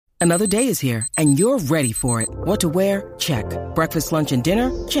Another day is here, and you're ready for it. What to wear? Check. Breakfast, lunch, and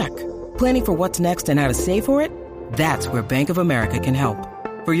dinner? Check. Planning for what's next and how to save for it? That's where Bank of America can help.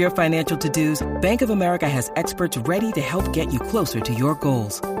 For your financial to-dos, Bank of America has experts ready to help get you closer to your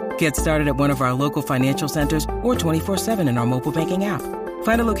goals. Get started at one of our local financial centers or 24/7 in our mobile banking app.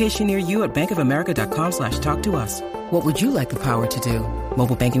 Find a location near you at bankofamerica.com/talktous. What would you like the power to do?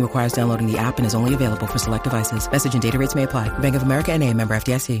 Mobile banking requires downloading the app and is only available for select devices. Message and data rates may apply. Bank of America N.A., member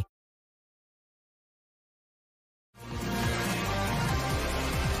FDIC.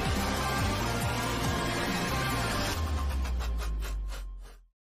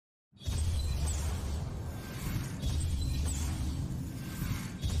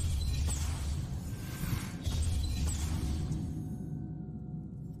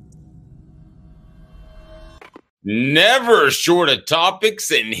 Never short of topics,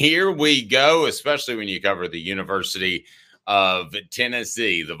 and here we go, especially when you cover the University of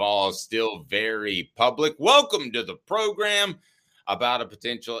Tennessee. The ball is still very public. Welcome to the program about a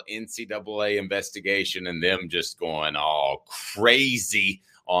potential NCAA investigation and them just going all crazy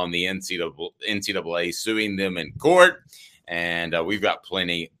on the NCAA suing them in court. And we've got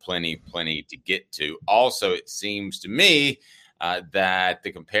plenty to get to. Also, it seems to me that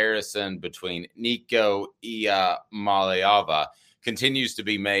the comparison between Nico Iamaleava continues to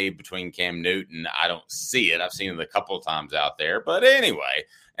be made between Cam Newton. I don't see it. I've seen it a couple of times out there. But anyway,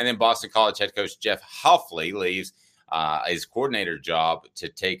 and then Boston College head coach Jeff Hafley leaves his coordinator job to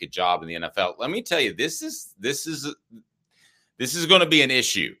take a job in the NFL. Let me tell you, this is going to be an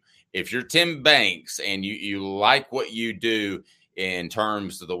issue. If you're Tim Banks and you like what you do in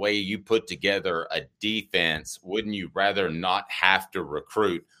terms of the way you put together a defense, wouldn't you rather not have to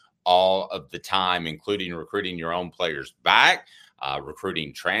recruit all of the time, including recruiting your own players back,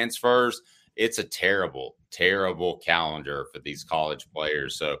 recruiting transfers? It's a terrible, terrible calendar for these college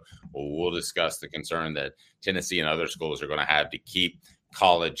players. So we'll discuss the concern that Tennessee and other schools are going to have to keep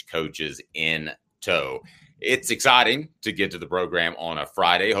college coaches in tow. It's exciting to get to the program on a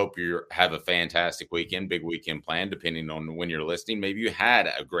Friday. Hope you have a fantastic weekend, big weekend plan, depending on when you're listening. Maybe you had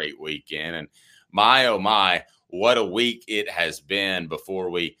a great weekend. And my, oh my, what a week it has been before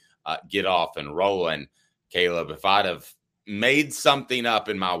we get off and rolling. Caleb, if I'd have made something up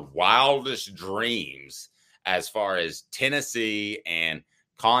in my wildest dreams as far as Tennessee and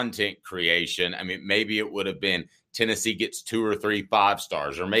content creation, I mean, maybe it would have been Tennessee gets 2 or 3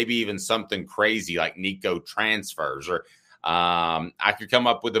 5-stars, or maybe even something crazy like Nico transfers, or I could come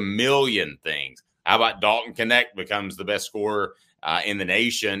up with a million things. How about Dalton Connect becomes the best scorer in the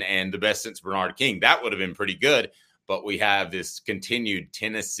nation and the best since Bernard King? That would have been pretty good. But we have this continued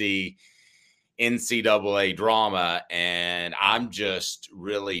Tennessee NCAA drama, and I'm just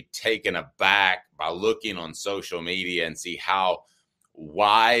really taken aback by looking on social media and see how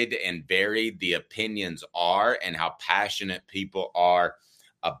wide and varied the opinions are and how passionate people are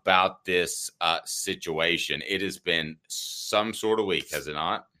about this situation. It has been some sort of week, has it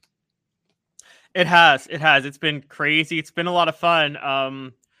not? It has. It's been crazy. It's been a lot of fun.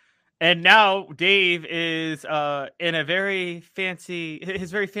 And now Dave is in a very fancy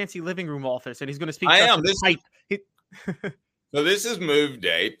living room office, and he's going to speak. So this is Move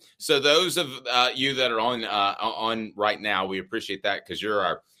Day. So those of you that are on right now, we appreciate that because you're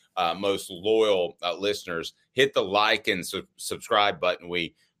our most loyal listeners. Hit the like and subscribe button.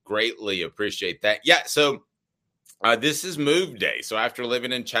 We greatly appreciate that. Yeah, so this is Move Day. So after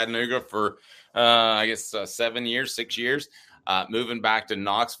living in Chattanooga for, 6 years, moving back to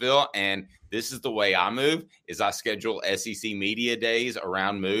Knoxville, and this is the way I move, is I schedule SEC media days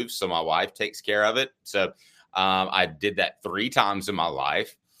around moves, so my wife takes care of it. So I did that 3 times in my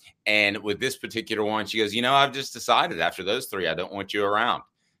life. And with this particular one, she goes, I've just decided after those 3, I don't want you around.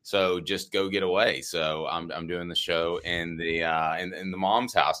 So just go get away. So I'm doing the show in the in the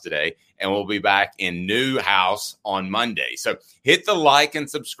mom's house today, and we'll be back in new house on Monday. So hit the like and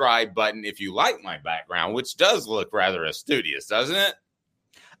subscribe button if you like my background, which does look rather studious, doesn't it?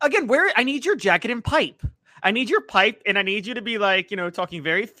 Again, I need your jacket and pipe. I need your pipe, and I need you to be like, talking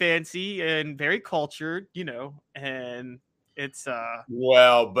very fancy and very cultured, and it's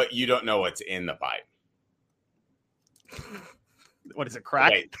well, but you don't know what's in the pipe. What is it,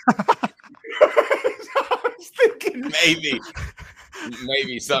 crack? Okay. I was thinking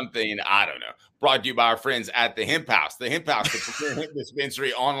maybe something, I don't know. Brought to you by our friends at the Hemp House. The Hemp House, the premier hemp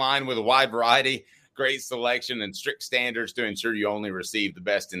dispensary online with a wide variety, great selection, and strict standards to ensure you only receive the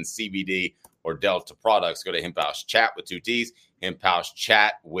best in CBD or Delta products. Go to Hemp House Chat with 2 T's, Hemp House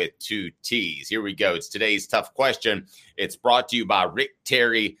Chat with 2 T's. Here we go. It's today's tough question. It's brought to you by Rick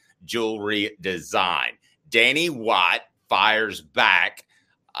Terry Jewelry Design. Danny Watt fires back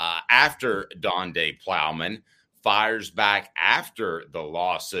after Donde Plowman fires back after the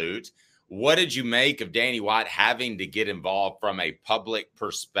lawsuit. What did you make of Danny White having to get involved from a public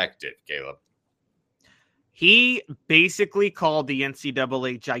perspective, Caleb? He basically called the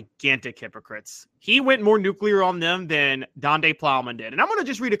NCAA gigantic hypocrites. He went more nuclear on them than Donde Plowman did. And I'm going to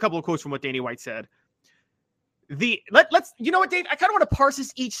just read a couple of quotes from what Danny White said. Let's, you know what, Dave? I kind of want to parse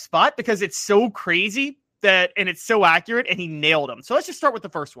this each spot because it's so crazy and it's so accurate, and he nailed them. So let's just start with the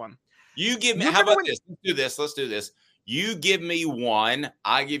first one. You give me, how about this? Let's do this. You give me one,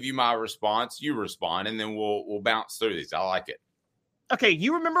 I give you my response, you respond, and then we'll bounce through these. I like it. Okay,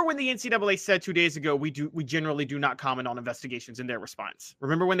 you remember when the NCAA said 2 days ago, we generally do not comment on investigations in their response.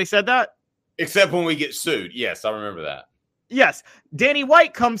 Remember when they said that? Except when we get sued. Yes, I remember that. Yes. Danny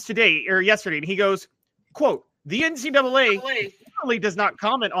White comes yesterday, and he goes, quote, the NCAA generally does not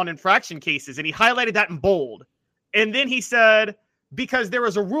comment on infraction cases, and he highlighted that in bold. And then he said, because there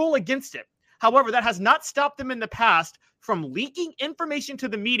is a rule against it. However, that has not stopped them in the past from leaking information to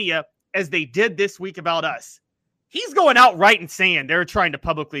the media as they did this week about us. He's going outright and saying they're trying to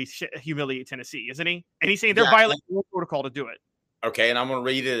publicly humiliate Tennessee, isn't he? And he's saying they're violating the protocol to do it. Okay, and I'm going to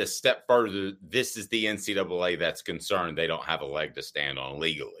read it a step further. This is the NCAA that's concerned they don't have a leg to stand on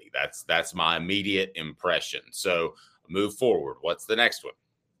legally. That's my immediate impression. So move forward. What's the next one?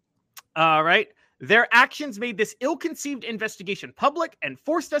 All right. Their actions made this ill-conceived investigation public and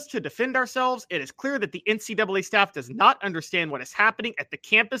forced us to defend ourselves. It is clear that the NCAA staff does not understand what is happening at the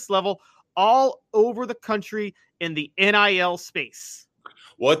campus level all over the country in the NIL space.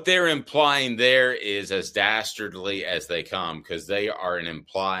 What they're implying there is as dastardly as they come, because they are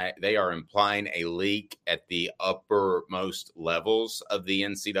implying a leak at the uppermost levels of the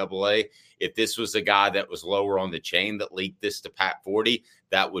NCAA. If this was a guy that was lower on the chain that leaked this to Pat 40,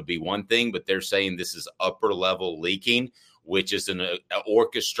 that would be one thing. But they're saying this is upper level leaking, which is an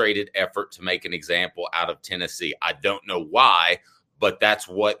orchestrated effort to make an example out of Tennessee. I don't know why, but that's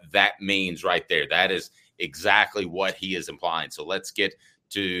what that means right there. That is exactly what he is implying. So let's get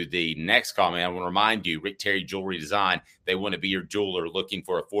to the next comment. I want to remind you, Rick Terry Jewelry Design, they want to be your jeweler looking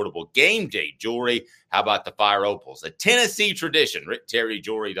for affordable game day jewelry. How about the Fire Opals? A Tennessee tradition.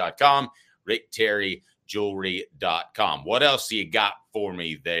 RickTerryJewelry.com. RickTerryJewelry.com. What else do you got for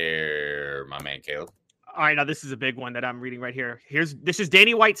me there, my man Caleb? All right, now this is a big one that I'm reading right here. This is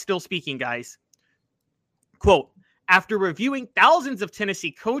Danny White still speaking, guys. Quote, after reviewing thousands of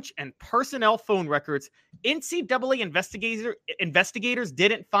Tennessee coach and personnel phone records, NCAA investigators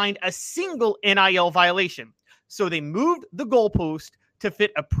didn't find a single NIL violation. So they moved the goalpost to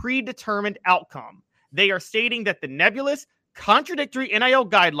fit a predetermined outcome. They are stating that the nebulous, contradictory NIL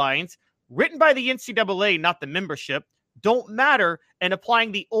guidelines written by the NCAA, not the membership, don't matter, and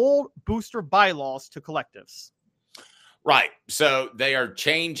applying the old booster bylaws to collectives. Right. So they are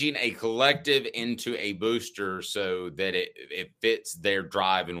changing a collective into a booster so that it fits their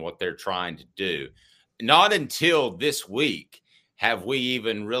drive and what they're trying to do. Not until this week have we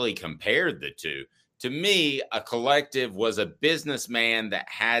even really compared the two. To me, a collective was a businessman that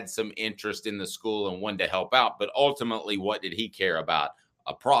had some interest in the school and wanted to help out. But ultimately, what did he care about?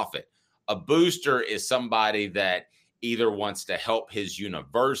 A profit. A booster is somebody that either wants to help his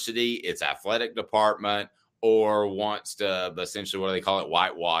university, its athletic department, or wants to essentially, what do they call it,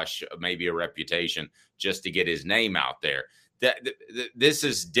 whitewash maybe a reputation just to get his name out there. This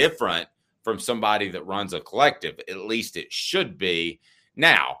is different from somebody that runs a collective. At least it should be.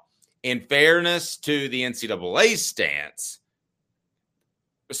 Now, in fairness to the NCAA's stance,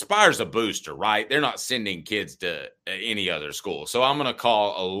 Aspire's a booster, right? They're not sending kids to any other school. So I'm going to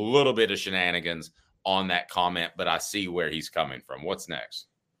call a little bit of shenanigans on that comment, but I see where he's coming from. What's next?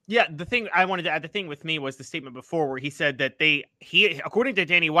 Yeah, the thing I wanted to add, the thing with me was the statement before where he said that according to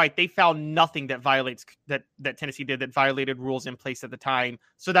Danny White, they found nothing that that Tennessee did that violated rules in place at the time.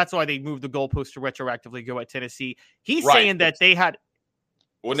 So that's why they moved the goalpost to retroactively go at Tennessee. He's saying that they had.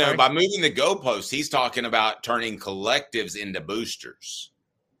 Well, no, by moving the goalpost, he's talking about turning collectives into boosters.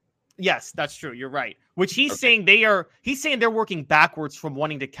 Yes, that's true. You're right. Which he's saying he's saying they're working backwards from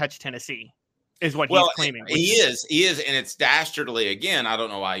wanting to catch Tennessee. Is what he's claiming. He is, and it's dastardly. Again, I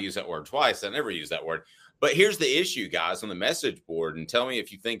don't know why I use that word twice. I never use that word. But here's the issue, guys, on the message board, and tell me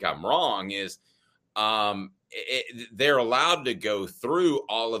if you think I'm wrong, is they're allowed to go through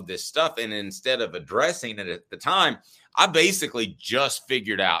all of this stuff, and instead of addressing it at the time, I basically just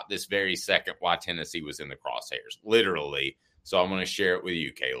figured out this very second why Tennessee was in the crosshairs, literally. So I'm going to share it with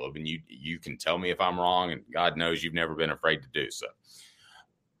you, Caleb, and you can tell me if I'm wrong, and God knows you've never been afraid to do so.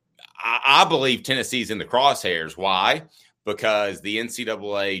 I believe Tennessee's in the crosshairs. Why? Because the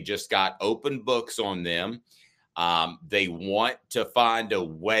NCAA just got open books on them. They want to find a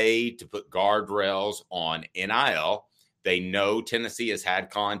way to put guardrails on NIL. They know Tennessee has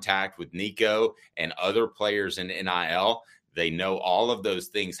had contact with Nico and other players in NIL. They know all of those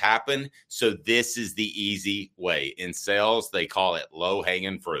things happen. So this is the easy way. In sales, they call it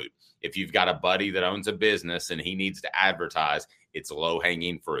low-hanging fruit. If you've got a buddy that owns a business and he needs to advertise, it's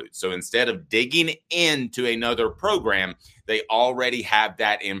low-hanging fruit. So instead of digging into another program, they already have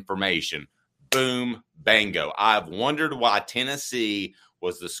that information. Boom, bango. I've wondered why Tennessee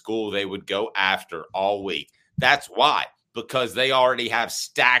was the school they would go after all week. That's why, because they already have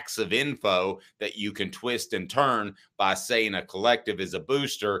stacks of info that you can twist and turn by saying a collective is a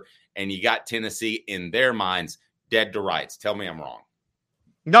booster, and you got Tennessee in their minds dead to rights. Tell me I'm wrong.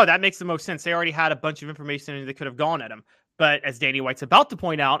 No, that makes the most sense. They already had a bunch of information and they could have gone at him. But as Danny White's about to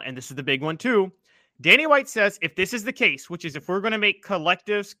point out, and this is the big one too, Danny White says if this is the case, which is if we're going to make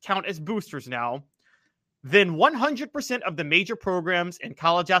collectives count as boosters now, then 100% of the major programs in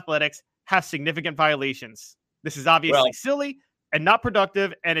college athletics have significant violations. This is obviously silly and not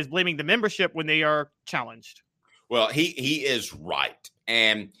productive and is blaming the membership when they are challenged. Well, he is right.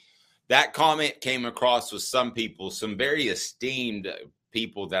 And that comment came across with some people, some very esteemed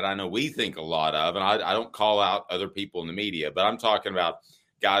people that I know we think a lot of. And I don't call out other people in the media, but I'm talking about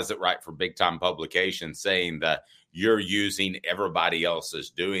guys that write for big time publications saying that you're using everybody else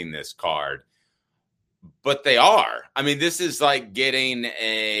is doing this card. But they are. I mean, this is like getting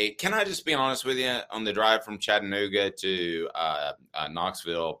a, can I just be honest with you, on the drive from Chattanooga to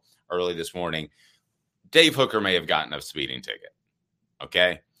Knoxville early this morning, Dave Hooker may have gotten a speeding ticket.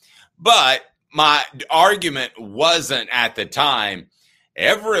 Okay. But my argument wasn't at the time,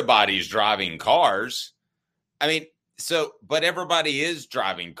 everybody's driving cars. I mean, but everybody is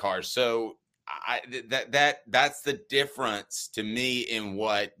driving cars. So that's the difference to me in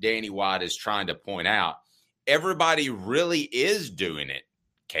what Danny White is trying to point out. Everybody really is doing it,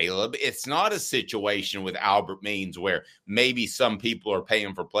 Caleb. It's not a situation with Albert Means where maybe some people are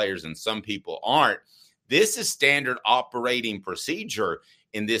paying for players and some people aren't. This is standard operating procedure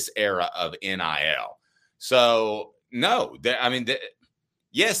in this era of NIL. So no,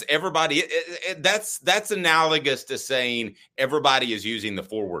 yes, everybody. That's analogous to saying everybody is using the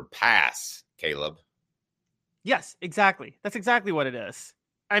forward pass, Caleb. Yes, exactly. That's exactly what it is.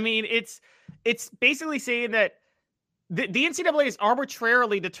 I mean, it's basically saying that the NCAA is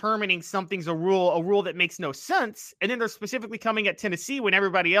arbitrarily determining something's a rule that makes no sense, and then they're specifically coming at Tennessee when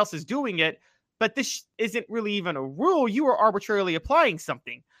everybody else is doing it. But this isn't really even a rule. You are arbitrarily applying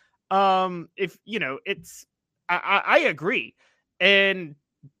something. If you know, I agree. And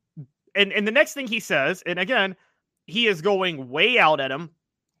the next thing he says, and again, he is going way out at him.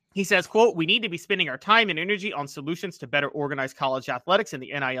 He says, quote, "We need to be spending our time and energy on solutions to better organize college athletics in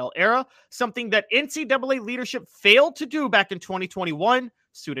the NIL era, something that NCAA leadership failed to do back in 2021.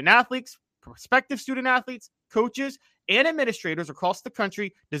 Student athletes, prospective student athletes, coaches, and administrators across the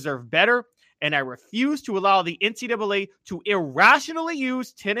country deserve better, and I refuse to allow the NCAA to irrationally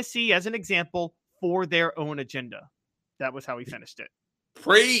use Tennessee as an example for their own agenda." That was how he finished it.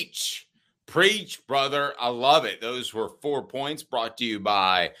 Preach, brother. I love it. Those were 4 points brought to you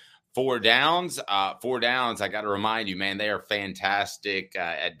by 4 Downs. 4 Downs, I got to remind you, man, they are fantastic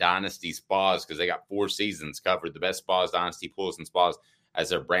at Dynasty Spas because they got 4 seasons covered. The best spas, Dynasty Pools and Spas, as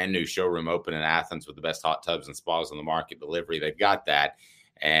their brand new showroom open in Athens with the best hot tubs and spas on the market, delivery. They've got that,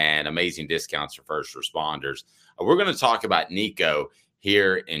 and amazing discounts for first responders. We're going to talk about Nico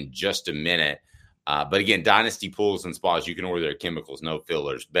here in just a minute. But again, Dynasty Pools and Spas, you can order their chemicals, no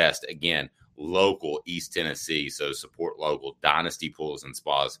fillers. Best, again, local East Tennessee. So support local,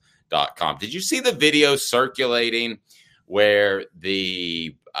 dynastypoolsandspas.com. Did you see the video circulating where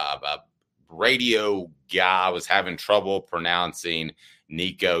the radio guy was having trouble pronouncing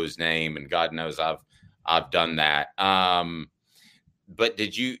Nico's name? And God knows I've done that. But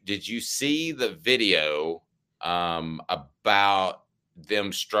did you see the video about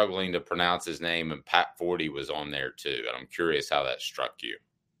them struggling to pronounce his name, and Pat Forty was on there too? And I'm curious how that struck you.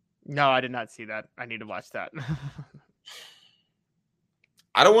 No, I did not see that. I need to watch that.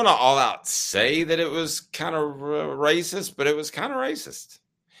 I don't want to all out say that it was kind of racist, but it was kind of racist.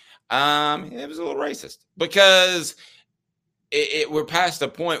 It was a little racist because we're past a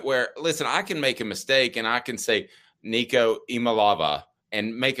point where, listen, I can make a mistake and I can say Nico Imalava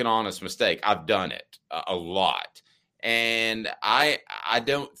and make an honest mistake. I've done it a lot. And I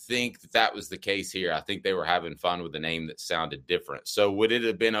don't think that was the case here. I think they were having fun with a name that sounded different. So would it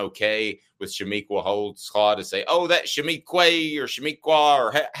have been okay with Shamiqua Holdsclaw to say, oh, that's Shamiqua or Shamiqua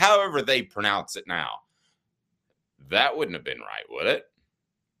or however they pronounce it now? That wouldn't have been right, would it?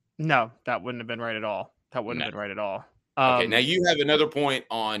 No, that wouldn't have been right at all. That wouldn't No. have been right at all. Okay, now you have another point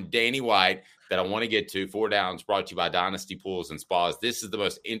on Danny White that I want to get to. 4 Downs brought to you by Dynasty Pools and Spas. This is the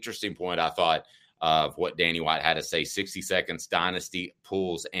most interesting point, I thought, of what Danny White had to say. 60 seconds, Dynasty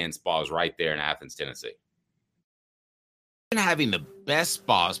Pools and Spas right there in Athens, Tennessee. Having the best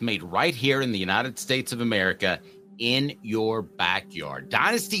spas made right here in the United States of America in your backyard.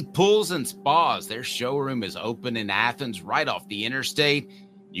 Dynasty Pools and Spas. Their showroom is open in Athens right off the interstate.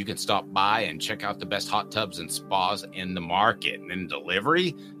 You can stop by and check out the best hot tubs and spas in the market. And then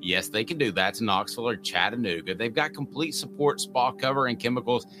delivery, yes, they can do that to Knoxville or Chattanooga. They've got complete support, spa cover, and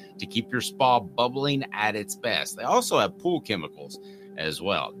chemicals to keep your spa bubbling at its best. They also have pool chemicals as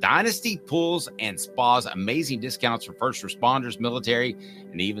well. Dynasty Pools and Spas, amazing discounts for first responders, military,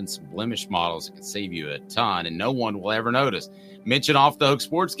 and even some blemish models that can save you a ton, and no one will ever notice. Mention Off the Hook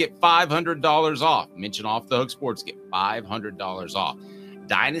Sports, get $500 off. Mention Off the Hook Sports, get $500 off.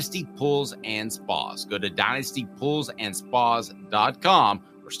 Dynasty Pools and Spas. Go to dynastypoolsandspas.com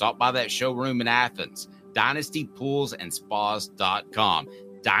or stop by that showroom in Athens. dynastypoolsandspas.com.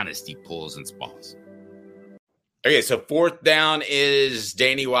 Dynasty Pools and Spas. Okay, so 4th down is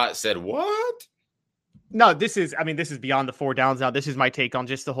Danny White said what? No, this is beyond the 4 downs now. This is my take on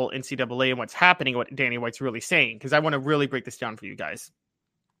just the whole NCAA and what's happening, what Danny White's really saying, because I want to really break this down for you guys.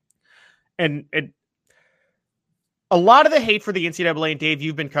 And a lot of the hate for the NCAA, and Dave,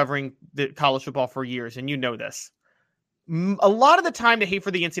 you've been covering the college football for years, and you know this. A lot of the time, the hate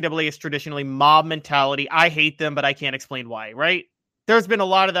for the NCAA is traditionally mob mentality. I hate them, but I can't explain why, right? There's been a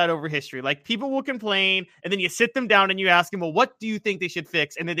lot of that over history. Like, people will complain, and then you sit them down and you ask them, well, what do you think they should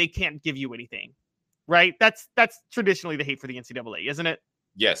fix? And then they can't give you anything, right? That's traditionally the hate for the NCAA, isn't it?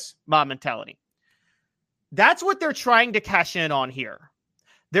 Yes. Mob mentality. That's what they're trying to cash in on here.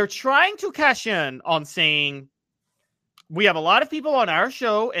 They're trying to cash in on saying, we have a lot of people on our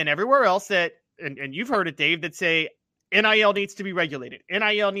show and everywhere else that, and you've heard it, Dave, that say NIL needs to be regulated.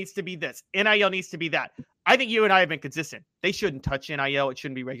 NIL needs to be this. NIL needs to be that. I think you and I have been consistent. They shouldn't touch NIL. It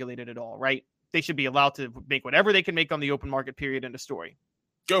shouldn't be regulated at all, right? They should be allowed to make whatever they can make on the open market, period, end of story.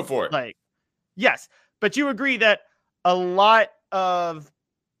 Go for it. Like, yes, but you agree that a lot of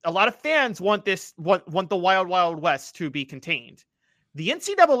fans want the Wild Wild West to be contained. The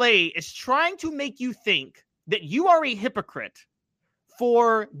NCAA is trying to make you think that you are a hypocrite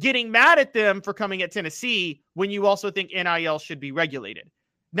for getting mad at them for coming at Tennessee when you also think NIL should be regulated.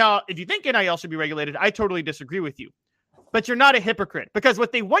 Now, if you think NIL should be regulated, I totally disagree with you. But you're not a hypocrite, because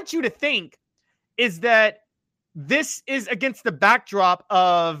what they want you to think is that this is against the backdrop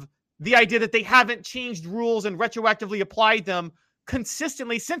of the idea that they haven't changed rules and retroactively applied them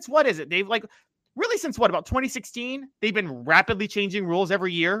consistently since, what is it, Dave? Like, really, since what, about 2016? They've been rapidly changing rules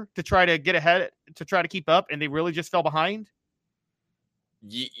every year to try to get ahead, to try to keep up, and they really just fell behind?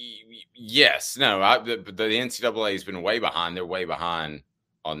 Yes. No, the NCAA has been way behind. They're way behind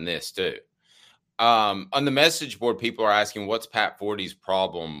on this, too. On the message board, people are asking, what's Pat Forty's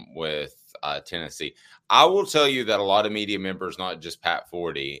problem with Tennessee? I will tell you that a lot of media members, not just Pat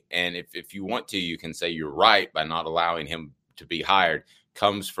Forty, and if you want to, you can say you're right by not allowing him to be hired,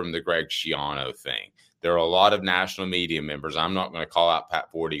 comes from the Greg Schiano thing. There are a lot of national media members. I'm not going to call out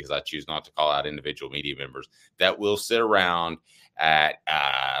Pat Forty because I choose not to call out individual media members that will sit around at,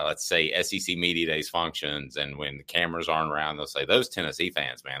 let's say, SEC Media Days functions. And when the cameras aren't around, they'll say, those Tennessee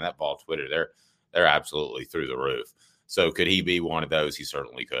fans, man, that ball Twitter, they're absolutely through the roof. So could he be one of those? He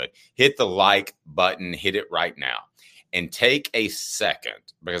certainly could. Hit the like button, hit it right now, and take a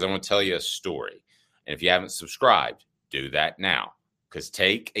second, because I'm going to tell you a story. And if you haven't subscribed, do that now, because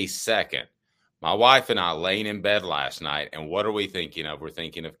take a second. My wife and I laying in bed last night, and what are we thinking of? We're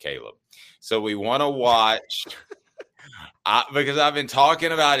thinking of Caleb. So we want to watch, because I've been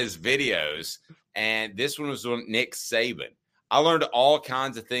talking about his videos, and this one was on Nick Saban. I learned all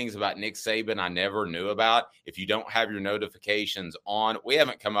kinds of things about Nick Saban I never knew about. If you don't have your notifications on, we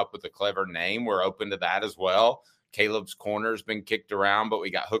haven't come up with a clever name. We're open to that as well. Caleb's Corner has been kicked around, but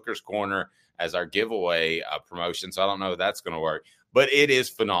we got Hooker's Corner as our giveaway promotion, so I don't know if that's going to work. But it is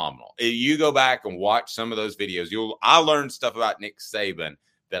phenomenal. If you go back and watch some of those videos, I learned stuff about Nick Saban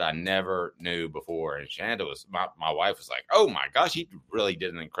that I never knew before. And Shanda my wife was like, oh my gosh, he really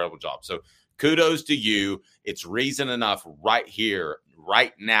did an incredible job. So kudos to you. It's reason enough right here,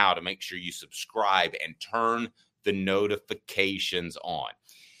 right now, to make sure you subscribe and turn the notifications on.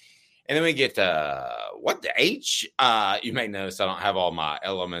 And then we get what the H? You may notice I don't have all my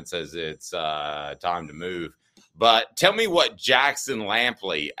elements as it's time to move. But tell me what Jackson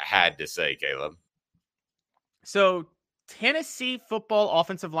Lampley had to say, Caleb. So Tennessee football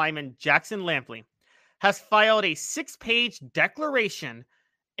offensive lineman Jackson Lampley has filed a 6-page declaration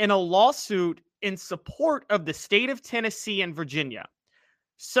in a lawsuit in support of the state of Tennessee and Virginia.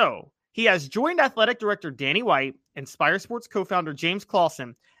 So he has joined athletic director Danny White and Spire Sports co-founder James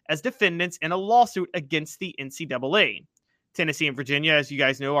Clausen as defendants in a lawsuit against the NCAA. Tennessee and Virginia, as you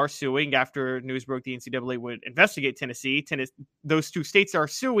guys know, are suing after news broke the NCAA would investigate Tennessee. Those two states are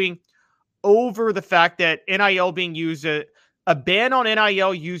suing over the fact that NIL being used, a ban on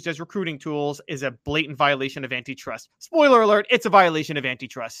NIL used as recruiting tools is a blatant violation of antitrust. Spoiler alert, it's a violation of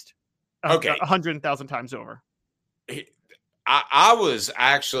antitrust. Okay. 100,000 times over. I was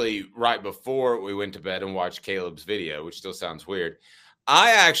actually, right before we went to bed and watched Caleb's video, which still sounds weird,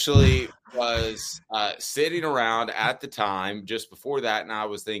 I actually was sitting around at the time just before that, and I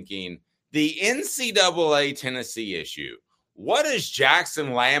was thinking, the NCAA Tennessee issue, what does Jackson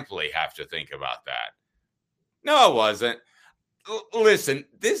Lampley have to think about that? No, it wasn't. Listen,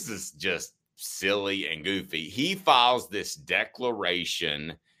 this is just silly and goofy. He files this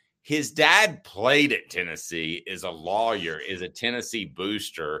declaration. His dad played at Tennessee, is a lawyer, is a Tennessee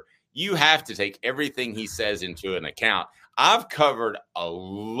booster. You have to take everything he says into an account. I've covered a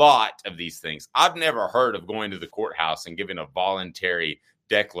lot of these things. I've never heard of going to the courthouse and giving a voluntary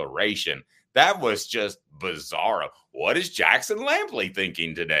declaration. That was just bizarre. What is Jackson Lampley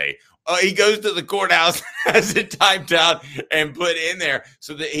thinking today? He goes to the courthouse, has it typed out and put in there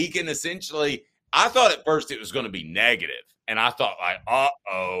so that he can essentially, I thought at first it was going to be negative. And I thought,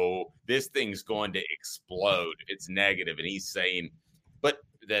 like, this thing's going to explode if it's negative. And he's saying, but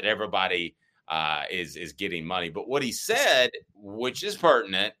that everybody is getting money. But what he said, which is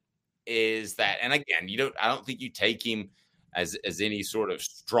pertinent, is that, and again, I don't think you take him as any sort of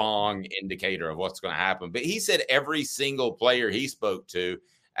strong indicator of what's going to happen. But he said every single player he spoke to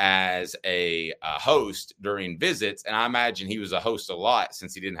as a host during visits, and I imagine he was a host a lot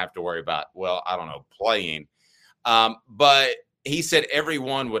since he didn't have to worry about, playing. But he said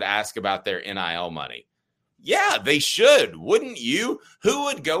everyone would ask about their NIL money. Yeah, they should. Wouldn't you? Who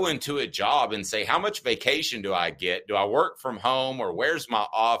would go into a job and say, how much vacation do I get? Do I work from home, or where's my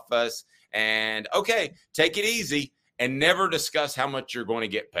office? And okay, take it easy, and never discuss how much you're going to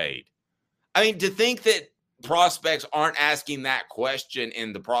get paid. I mean, to think that prospects aren't asking that question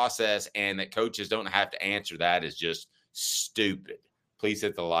in the process and that coaches don't have to answer that is just stupid. Please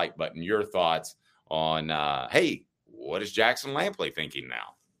hit the like button. Your thoughts on, hey, what is Jackson Lampley thinking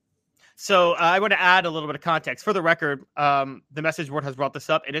now? So I want to add a little bit of context. For the record, the message board has brought this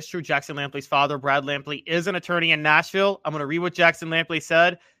up. It is true. Jackson Lampley's father, Brad Lampley, is an attorney in Nashville. I'm going to read what Jackson Lampley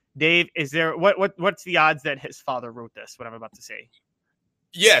said. Dave, is there what's the odds that his father wrote this? What I'm about to say.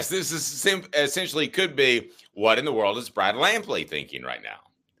 Yes, this is essentially could be, what in the world is Brad Lampley thinking right now?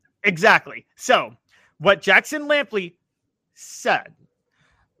 Exactly. So what Jackson Lampley said,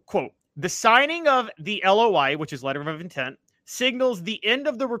 quote, the signing of the LOI, which is letter of intent, signals the end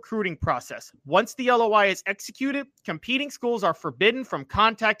of the recruiting process. Once the LOI is executed, competing schools are forbidden from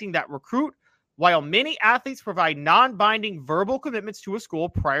contacting that recruit. While many athletes provide non-binding verbal commitments to a school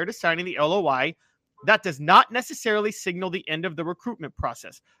prior to signing the LOI, that does not necessarily signal the end of the recruitment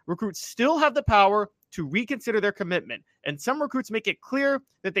process. Recruits still have the power to reconsider their commitment, and some recruits make it clear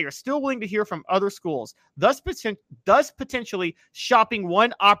that they are still willing to hear from other schools, thus potentially shopping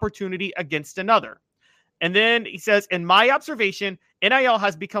one opportunity against another. And then he says, in my observation, NIL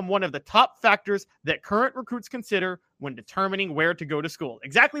has become one of the top factors that current recruits consider when determining where to go to school.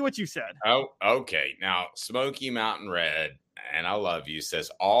 Exactly what you said. Oh, okay. Now, Smoky Mountain Red, and I love you,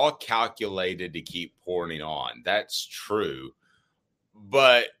 says all calculated to keep pouring on. That's true.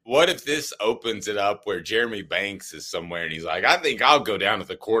 But what if this opens it up where Jeremy Banks is somewhere and he's like, I think I'll go down to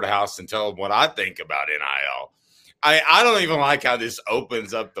the courthouse and tell them what I think about NIL. I don't even like how this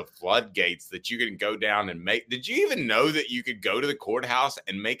opens up the floodgates that you can go down and make. Did you even know that you could go to the courthouse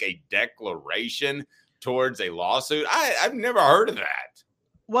and make a declaration towards a lawsuit? I've never heard of that.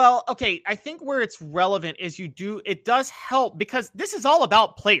 Well, okay. I think where it's relevant is it does help because this is all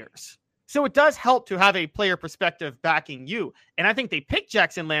about players. So it does help to have a player perspective backing you. And I think they picked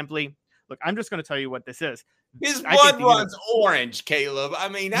Jackson Lampley. Look, I'm just going to tell you what this is. His blood runs orange, Caleb. I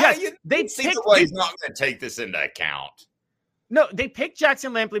mean, yes, he's not going to take this into account. No, they picked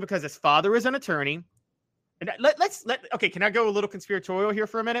Jackson Lampley because his father is an attorney. And okay, can I go a little conspiratorial here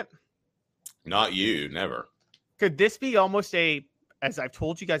for a minute? Not you, never. Could this be almost as I've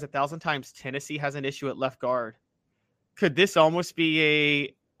told you guys 1,000 times, Tennessee has an issue at left guard. Could this almost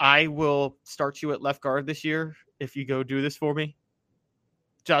be I will start you at left guard this year if you go do this for me?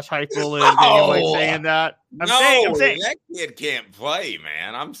 Josh Heupel and Daniel White saying that. I'm saying that kid can't play,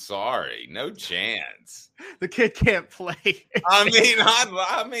 man. I'm sorry, no chance. The kid can't play.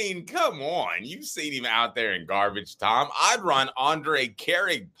 I mean, come on. You've seen him out there in garbage time. I'd run Andre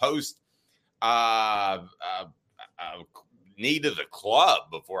Carrig post Knee to the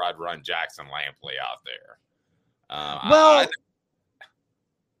club before I'd run Jackson Lampley out there.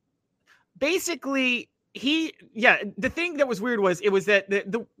 Basically, the thing that was weird was it would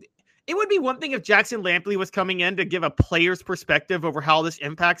be one thing if Jackson Lampley was coming in to give a player's perspective over how this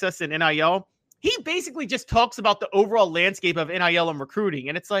impacts us in NIL. He basically just talks about the overall landscape of NIL and recruiting.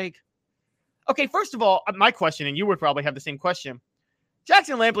 And it's like, okay, first of all, my question, and you would probably have the same question.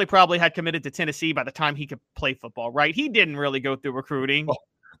 Jackson Lampley probably had committed to Tennessee by the time he could play football, right? He didn't really go through recruiting.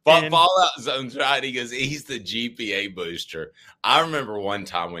 Fallout Zone's right. He goes, he's the GPA booster. I remember one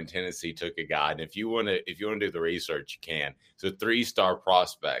time when Tennessee took a guy, and if you want to do the research, you can. It's a 3-star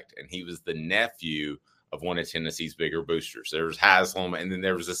prospect, and he was the nephew of one of Tennessee's bigger boosters. There was Haslam, and then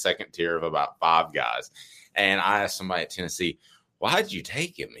there was a second tier of about 5 guys. And I asked somebody at Tennessee, why did you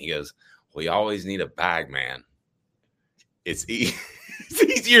take him? He goes, we always need a bag, man. It's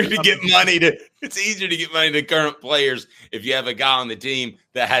easier to get money to current players if you have a guy on the team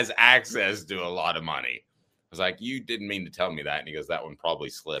that has access to a lot of money. I was like, you didn't mean to tell me that. And he goes, that one probably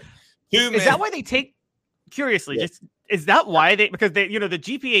slipped. Is that why they take, curiously, is that why because the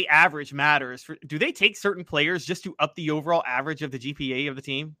GPA average matters. Do they take certain players just to up the overall average of the GPA of the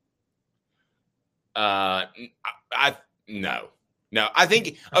team? No, I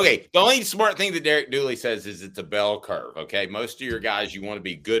think, okay, the only smart thing that Derek Dooley says is it's a bell curve, okay? Most of your guys, you want to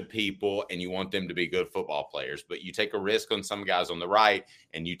be good people and you want them to be good football players, but you take a risk on some guys on the right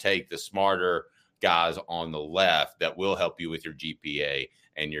and you take the smarter guys on the left that will help you with your GPA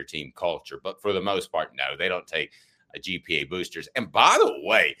and your team culture. But for the most part, no, they don't take a GPA boosters. And by the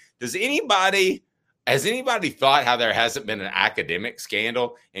way, has anybody thought how there hasn't been an academic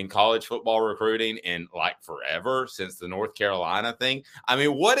scandal in college football recruiting in like forever since the North Carolina thing? I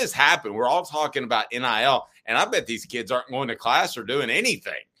mean, what has happened? We're all talking about NIL, and I bet these kids aren't going to class or doing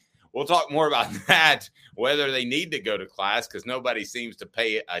anything. We'll talk more about that, whether they need to go to class because nobody seems to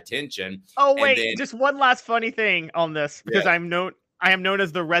pay attention. Oh, wait, just one last funny thing on this because I am known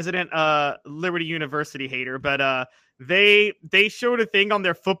as the resident Liberty University hater, but They showed a thing on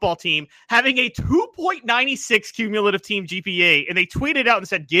their football team having a 2.96 cumulative team GPA, and they tweeted out and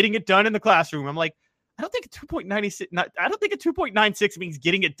said, getting it done in the classroom. I'm like, I don't think a 2.96 means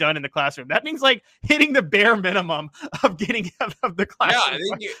getting it done in the classroom. That means like hitting the bare minimum of getting out of the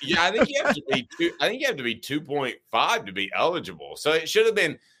classroom. I think you have to be I think you have to be 2.5 to be eligible. So it should have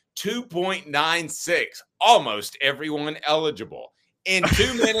been 2.96. Almost everyone eligible. In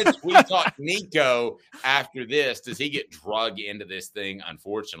 2 minutes, we talk Nico after this. Does he get drug into this thing?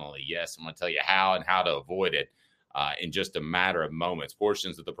 Unfortunately, yes. I'm going to tell you how and how to avoid it in just a matter of moments.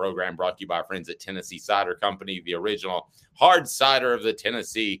 Portions of the program brought to you by our friends at Tennessee Cider Company, the original hard cider of the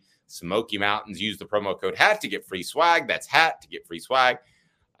Tennessee Smoky Mountains. Use the promo code HAT to get free swag. That's HAT to get free swag.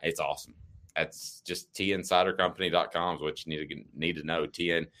 It's awesome. That's just tncidercompany.com is what you need to know.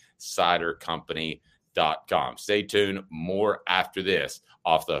 tncidercompany.com. Stay tuned. More after this.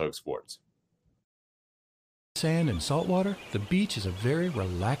 Off the Hook Sports. Sand and salt water, the beach is a very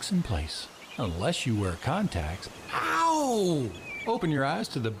relaxing place. Unless you wear contacts. Ow! Open your eyes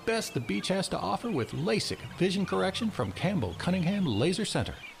to the best the beach has to offer with LASIK vision correction from Campbell Cunningham Laser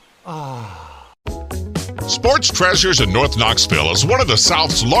Center. Sports Treasures in North Knoxville is one of the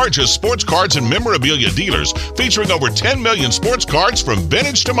South's largest sports cards and memorabilia dealers, featuring over 10 million sports cards from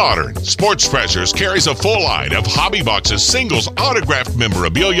vintage to modern. Sports Treasures carries a full line of hobby boxes, singles, autographed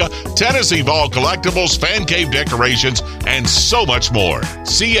memorabilia, Tennessee Vol collectibles, fan cave decorations, and so much more.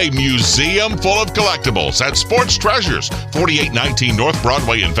 See a museum full of collectibles at Sports Treasures, 4819 North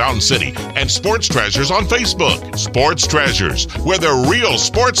Broadway in Fountain City, and Sports Treasures on Facebook. Sports Treasures, where the real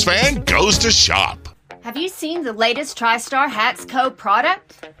sports fan goes to shop. Have you seen the latest TriStar Hats Co.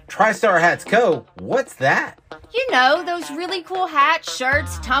 product? TriStar Hats Co.? What's that? You know, those really cool hats,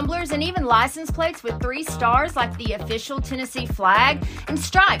 shirts, tumblers, and even license plates with 3 stars like the official Tennessee flag and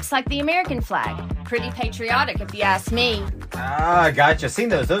stripes like the American flag. Pretty patriotic if you ask me. Gotcha. Seen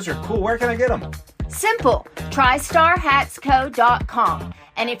those. Those are cool. Where can I get them? Simple. TriStarHatsCo.com.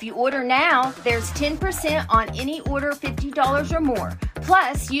 And if you order now, there's 10% on any order $50 or more.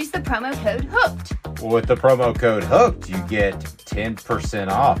 Plus, use the promo code HOOKED. With the promo code HOOKED, you get 10%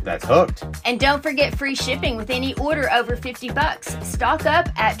 off. That's hooked. And don't forget free shipping with any order over $50. Stock up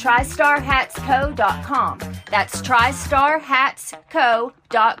at TriStarHatsCo.com. That's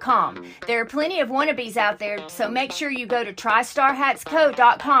TriStarHatsCo.com. There are plenty of wannabes out there, so make sure you go to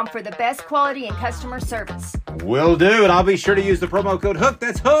TriStarHatsCo.com for the best quality and customer service. Will do, and I'll be sure to use the promo code HOOKED.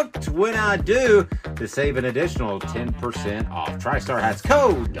 That's hooked when I do to save an additional 10% off.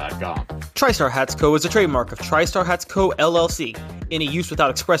 TriStarHatsCo.com. TriStar Hats Co. is a trademark of TriStar Hats Co. LLC. Any use without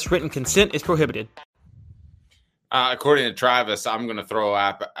express written consent is prohibited. According to Travis, I'm going to throw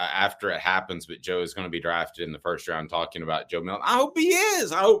up after it happens, but Joe is going to be drafted in the first round. Talking about Joe Milton. I hope he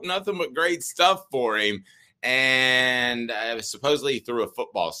is. I hope nothing but great stuff for him. And supposedly he threw a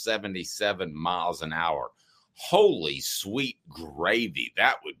football 77 miles an hour. Holy sweet gravy.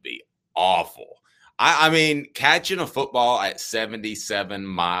 That would be awful. I mean, catching a football at 77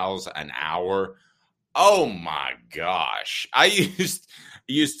 miles an hour. Oh my gosh. I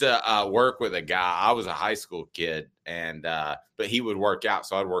used to work with a guy. I was a high school kid, and but he would work out.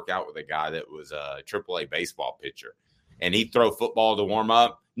 So I'd work out with a guy that was a AAA baseball pitcher, and he'd throw football to warm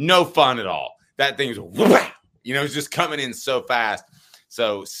up. No fun at all. That thing was, it's just coming in so fast.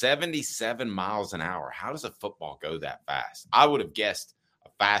 So 77 miles an hour. How does a football go that fast? I would have guessed a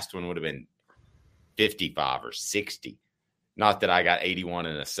fast one would have been 55 or 60. Not that I got 81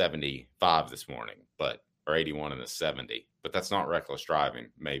 and a 75 this morning, or 81 and a 70. But that's not reckless driving,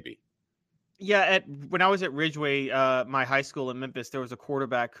 maybe. Yeah, when I was at Ridgeway, my high school in Memphis, there was a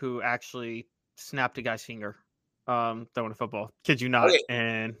quarterback who actually snapped a guy's finger throwing a football. Kid you not. Okay.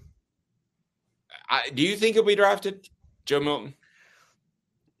 And do you think he'll be drafted, Joe Milton?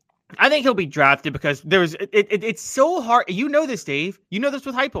 I think he'll be drafted because it's so hard. You know this, Dave. You know this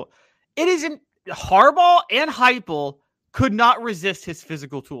with Heupel. It isn't Harbaugh and Heupel could not resist his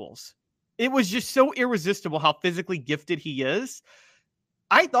physical tools. It was just so irresistible how physically gifted he is.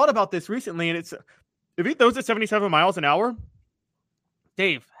 I thought about this recently, and if he throws at 77 miles an hour,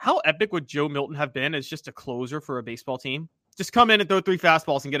 Dave, how epic would Joe Milton have been as just a closer for a baseball team? Just come in and throw 3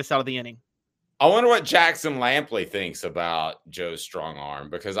 fastballs and get us out of the inning. I wonder what Jackson Lampley thinks about Joe's strong arm,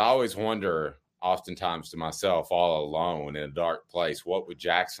 because I always wonder, oftentimes to myself, all alone in a dark place, what would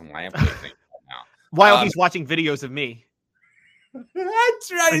Jackson Lampley think right now? While he's watching videos of me.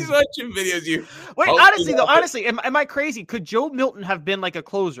 That's right. He's watching videos. Wait, honestly, am I crazy? Could Joe Milton have been like a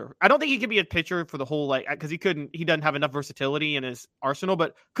closer? I don't think he could be a pitcher for the whole, because he doesn't have enough versatility in his arsenal,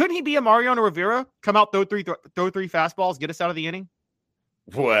 but couldn't he be a Mariano Rivera? Come out, throw three fastballs, get us out of the inning?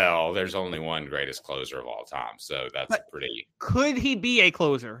 Well, there's only one greatest closer of all time, so that's pretty. Could he be a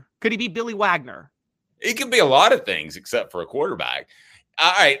closer? Could he be Billy Wagner? He could be a lot of things except for a quarterback.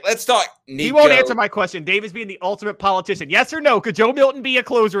 All right, let's talk Nico. He won't answer my question. Dave is being the ultimate politician. Yes or no? Could Joe Milton be a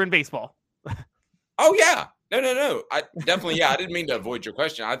closer in baseball? Oh, yeah. No. I definitely, I didn't mean to avoid your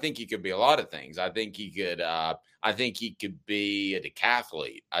question. I think he could be a lot of things. I think he could be a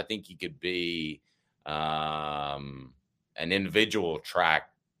decathlete. I think he could be an individual track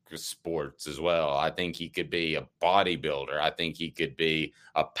sports as well. I think he could be a bodybuilder. I think he could be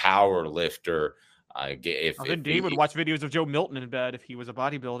a power lifter. Dave would watch videos of Joe Milton in bed if he was a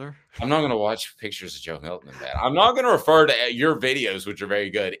bodybuilder. I'm not going to watch pictures of Joe Milton in bed. I'm not going to refer to your videos, which are very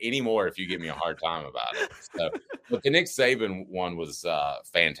good, anymore if you give me a hard time about it. So, but the Nick Saban one was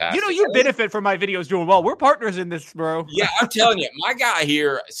fantastic. You benefit from my videos doing well. We're partners in this, bro. Yeah, I'm telling you, my guy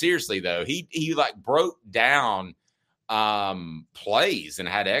here, seriously though, he like broke down plays and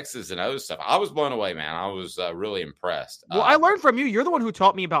had X's and O's stuff. I was blown away, man. I was really impressed. Well, I learned from you. You're the one who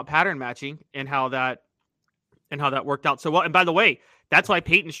taught me about pattern matching and how that worked out so well. And by the way, that's why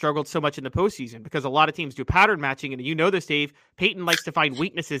Peyton struggled so much in the postseason, because a lot of teams do pattern matching. And you know this, Dave. Peyton likes to find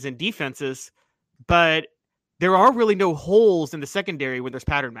weaknesses in defenses, but there are really no holes in the secondary when there's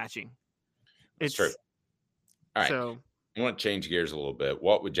pattern matching. It's true. All right. So I want to change gears a little bit.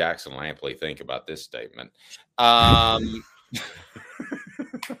 What would Jackson Lampley think about this statement? I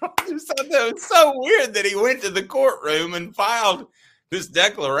just thought that was so weird that he went to the courtroom and filed this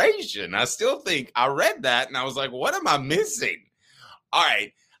declaration. I still think I read that and I was like, what am I missing? All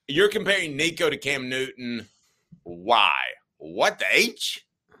right. You're comparing Nico to Cam Newton. Why? What the H?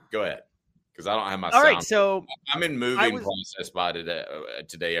 Go ahead. Because I don't have my sound. All right. So I'm in moving process by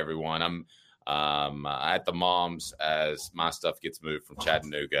today, everyone. I'm at the mom's as my stuff gets moved from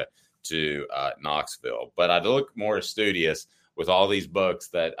Chattanooga to Knoxville. But I look more studious with all these books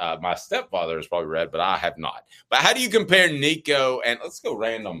that my stepfather has probably read, but I have not. But how do you compare Nico and let's go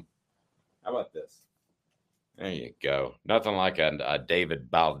random. How about this? There you go. Nothing like a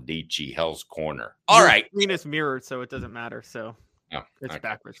David Baldacci Hell's Corner. All right. Screen is mirrored, so it doesn't matter. So it's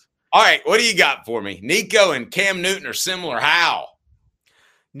backwards. All right. What do you got for me? Nico and Cam Newton are similar. How?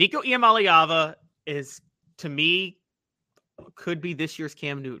 Nico Iamaleava is, to me, could be this year's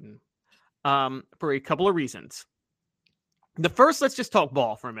Cam Newton for a couple of reasons. The first, let's just talk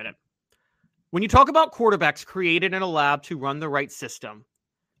ball for a minute. When you talk about quarterbacks created in a lab to run the right system,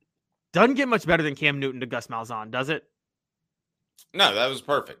 doesn't get much better than Cam Newton to Gus Malzahn, does it? No, that was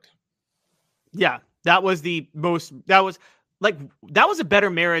perfect. Yeah, that was Like, that was a better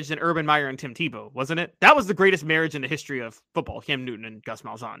marriage than Urban Meyer and Tim Tebow, wasn't it? That was the greatest marriage in the history of football, Cam Newton and Gus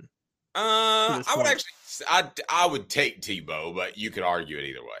Malzahn. I would take Tebow, but you could argue it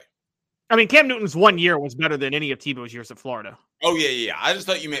either way. I mean, Cam Newton's 1 year was better than any of Tebow's years at Florida. Oh, yeah. I just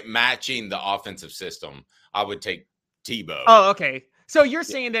thought you meant matching the offensive system. I would take Tebow. Oh, okay. So you're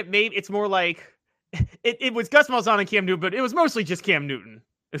saying that maybe it's more like it was Gus Malzahn and Cam Newton, but it was mostly just Cam Newton,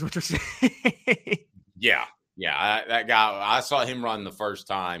 is what you're saying. Yeah. That guy, I saw him run the first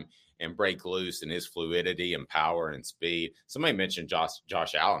time and break loose in his fluidity and power and speed. Somebody mentioned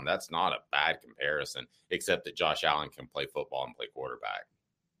Josh Allen. That's not a bad comparison, except that Josh Allen can play football and play quarterback.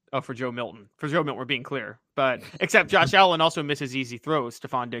 Oh, for Joe Milton. For Joe Milton, we're being clear. But except Josh Allen also misses easy throws.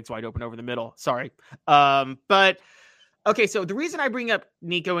 Stephon Diggs wide open over the middle. Sorry. But, okay, so the reason I bring up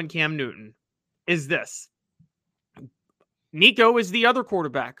Nico and Cam Newton is this. Nico is the other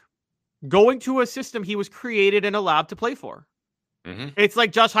quarterback going to a system he was created in a lab to play for. Mm-hmm. It's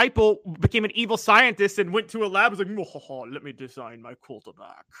like Josh Heupel became an evil scientist and went to a lab and was like, let me design my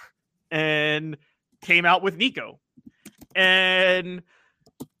quarterback. And came out with Nico. And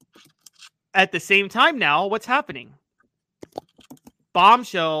at the same time now, what's happening?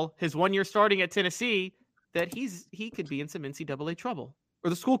 Bombshell, his 1 year starting at Tennessee, that he could be in some NCAA trouble. Or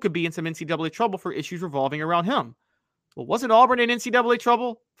the school could be in some NCAA trouble for issues revolving around him. Well, wasn't Auburn in NCAA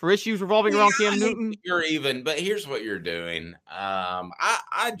trouble for issues revolving around Cam Newton? But here's what you're doing.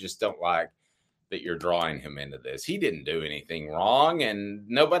 I just don't like that you're drawing him into this. He didn't do anything wrong, and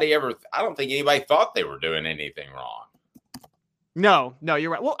I don't think anybody thought they were doing anything wrong. No,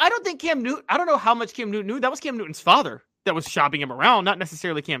 you're right. Well, I don't know how much Cam Newton knew. That was Cam Newton's father that was shopping him around, not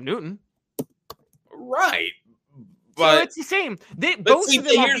necessarily Cam Newton. Right. But so it's the same.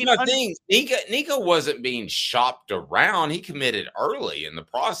 Here's my thing. Nico wasn't being shopped around. He committed early in the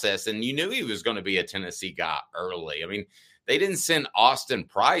process, and you knew he was going to be a Tennessee guy early. I mean, they didn't send Austin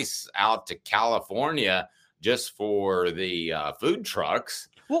Price out to California just for the food trucks.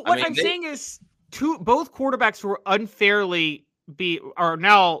 Well, I'm saying is both quarterbacks were are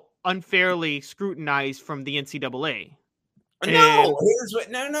now unfairly scrutinized from the NCAA. No.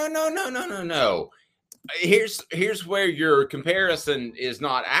 Here's where your comparison is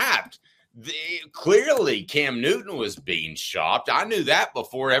not apt. Clearly, Cam Newton was being shopped. I knew that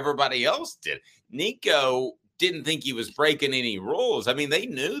before everybody else did. Nico didn't think he was breaking any rules. I mean, they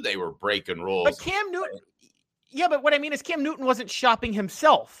knew they were breaking rules. But Cam Newton, but what I mean is Cam Newton wasn't shopping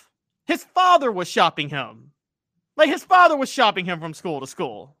himself. His father was shopping him. Like, his father was shopping him from school to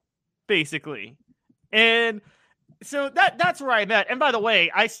school, basically. And so that's where I'm at. And by the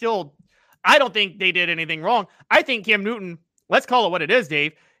way, I don't think they did anything wrong. I think Cam Newton, let's call it what it is,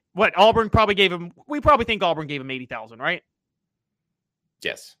 Dave. What Auburn probably gave him, we probably think Auburn gave him $80,000, right?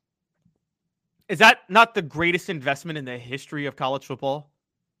 Yes. Is that not the greatest investment in the history of college football?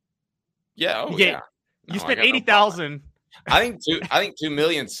 Yeah. Yeah. You spent $80,000. I think $2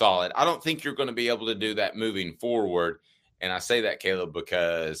 million solid. I don't think you're going to be able to do that moving forward. And I say that, Caleb,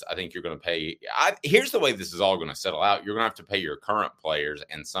 because I think you're going to pay. Here's the way this is all going to settle out. You're going to have to pay your current players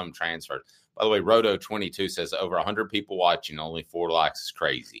and some transfers. By the way, Roto22 says over 100 people watching, only 4 likes is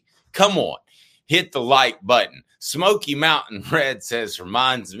crazy. Come on. Hit the like button. Smoky Mountain Red says,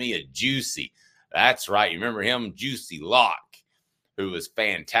 reminds me of Juicy. That's right. You remember him? Juicy Locke, who was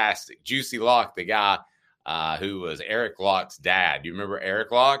fantastic. Juicy Locke, the guy who was Eric Locke's dad. Do you remember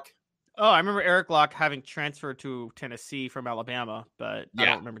Eric Locke? Oh, I remember Eric Locke having transferred to Tennessee from Alabama, but I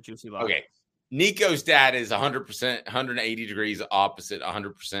don't remember Juicy Locke. Okay. Nico's dad is 100%, 180 degrees opposite,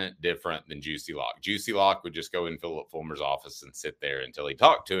 100% different than Juicy Locke. Juicy Locke would just go in Philip Fulmer's office and sit there until he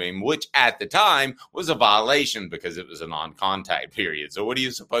talked to him, which at the time was a violation because it was a non-contact period. So what are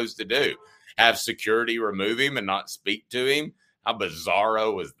you supposed to do? Have security remove him and not speak to him? How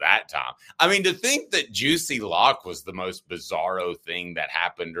bizarro was that time? I mean, to think that Juicy Locke was the most bizarro thing that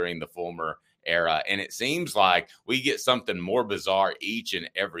happened during the Fulmer era, and it seems like we get something more bizarre each and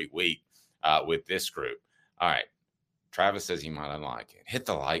every week with this group. All right. Travis says he might unlike it. Hit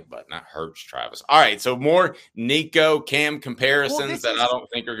the like button. That hurts, Travis. All right. So more Nico Cam comparisons I don't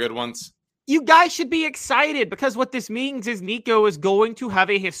think are good ones. You guys should be excited because what this means is Nico is going to have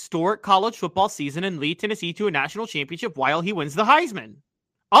a historic college football season and lead Tennessee to a national championship while he wins the Heisman.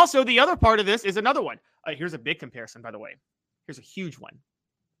 Also, the other part of this is another one. Here's a big comparison, by the way. Here's a huge one.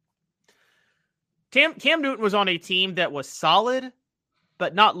 Cam Newton was on a team that was solid,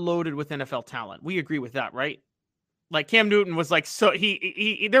 but not loaded with NFL talent. We agree with that, right? Like Cam Newton was like, so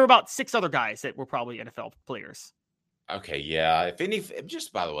there were about 6 other guys that were probably NFL players. Okay, yeah.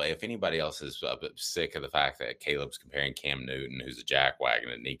 By the way, if anybody else is sick of the fact that Caleb's comparing Cam Newton, who's a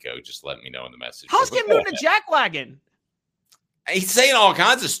jackwagon, and Nico, just let me know in the message. How's Cam Newton a jackwagon? He's saying all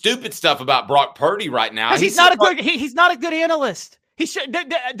kinds of stupid stuff about Brock Purdy right now. He's not a good. He's not a good analyst. He should.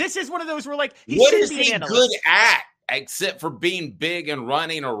 This is one of those where he what should is be he an analyst. good at except for being big and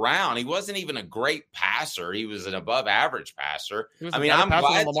running around? He wasn't even a great passer. He was an above average passer. I'm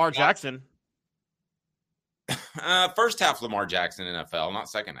glad Lamar Jackson. First half Lamar Jackson NFL, not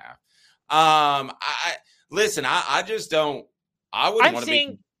second half. I just don't. I wouldn't want to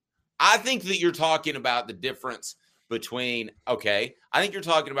be. I think that you're talking about the difference between. Okay, I think you're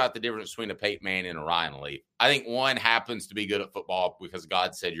talking about the difference between a Peyton Manning and a Ryan Leaf. I think one happens to be good at football because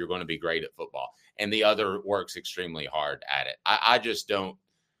God said you're going to be great at football, and the other works extremely hard at it. I just don't.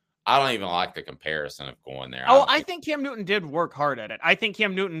 I don't even like the comparison of going there. I think Cam Newton did work hard at it. I think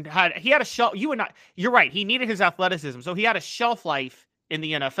Cam Newton had a shelf. You're right. He needed his athleticism, so he had a shelf life in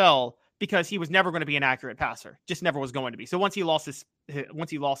the NFL because he was never going to be an accurate passer. Just never was going to be. So once he lost his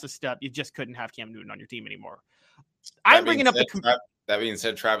step, you just couldn't have Cam Newton on your team anymore. That being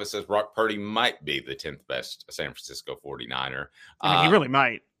said, Travis says Brock Purdy might be the 10th best San Francisco 49er. He really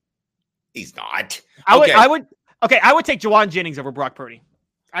might. He's not. I would take Jawan Jennings over Brock Purdy.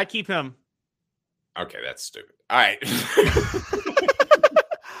 I'd keep him. Okay, that's stupid. All right.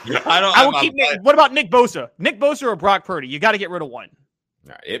 What about Nick Bosa? Nick Bosa or Brock Purdy? You got to get rid of one.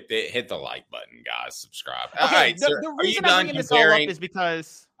 All right, hit the like button, guys. Subscribe. Okay, all right, the reason I'm bringing this all up is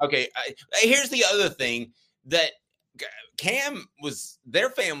because... Okay, here's the other thing that their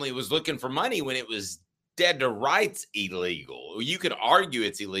family was looking for money when it was dead to rights illegal. You could argue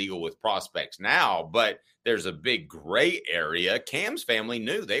it's illegal with prospects now, but there's a big gray area. Cam's family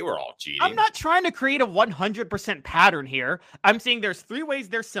knew they were all cheating. I'm not trying to create a 100% pattern here. I'm saying there's 3 ways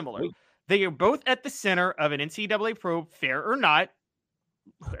they're similar. They are both at the center of an NCAA probe, fair or not,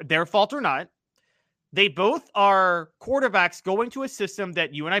 their fault or not. They both are quarterbacks going to a system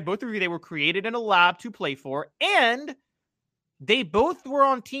that you and I both agree they were created in a lab to play for. And they both were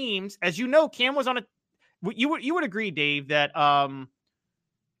on teams. As you know, Cam was on a... You would agree, Dave, that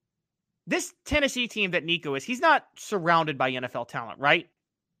this Tennessee team that Nico is, he's not surrounded by NFL talent, right?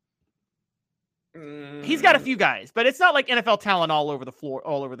 He's got a few guys, but it's not like NFL talent all over the floor,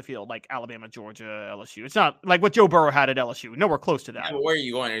 all over the field, like Alabama, Georgia, LSU. It's not like what Joe Burrow had at LSU. Nowhere close to that. Yeah, where are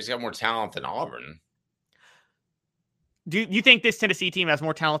you going? He's got more talent than Auburn. Do you think this Tennessee team has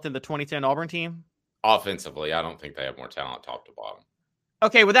more talent than the 2010 Auburn team? Offensively, I don't think they have more talent top to bottom.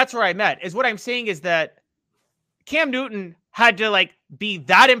 Okay, well, that's where I'm at. Is what I'm saying is that Cam Newton had to be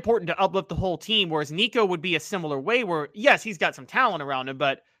that important to uplift the whole team, whereas Nico would be a similar way where, yes, he's got some talent around him,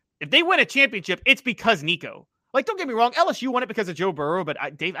 but if they win a championship, it's because Nico. Don't get me wrong, LSU won it because of Joe Burrow, but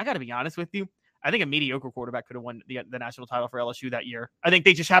Dave, I got to be honest with you. I think a mediocre quarterback could have won the national title for LSU that year. I think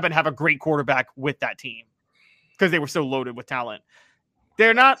they just happened to have a great quarterback with that team because they were so loaded with talent.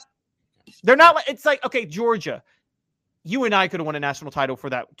 They're not it's like, okay, Georgia, you and I could have won a national title for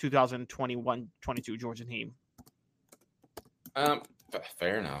that 2021-22 Georgia team.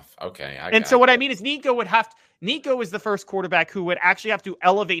 Fair enough. Okay. What I mean is Nico is the first quarterback who would actually have to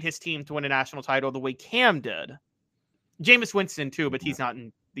elevate his team to win a national title the way Cam did. Jameis Winston too, but he's not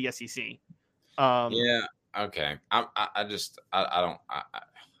in the SEC. Yeah. Okay. I just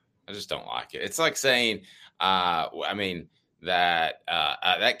don't like it. It's like saying, that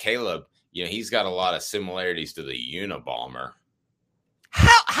Caleb, he's got a lot of similarities to the Unabomber.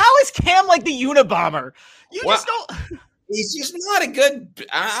 How is Cam like the Unabomber? Just don't. He's just not a good,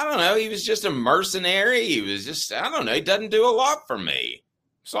 I don't know. He was just a mercenary. He was just, I don't know. He doesn't do a lot for me.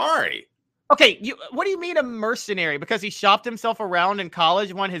 Sorry. Okay. What do you mean a mercenary? Because he shopped himself around in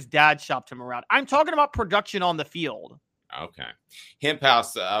college when his dad shopped him around. I'm talking about production on the field. Okay. Hemp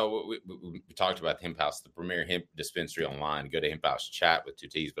House. We talked about the Hemp House, the premier hemp dispensary online. Go to Hemp House Chat with 2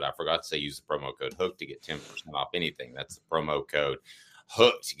 T's, but I forgot to say use the promo code HOOK to get 10% off anything. That's the promo code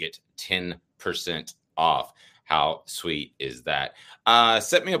HOOK to get 10% off. How sweet is that?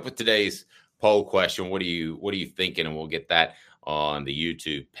 Set me up with today's poll question. What are you thinking? And we'll get that on the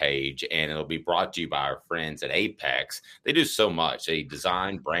YouTube page, and it'll be brought to you by our friends at Apex. They do so much. They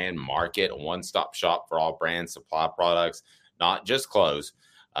design, brand, market, a one-stop shop for all brands, supply products, not just clothes.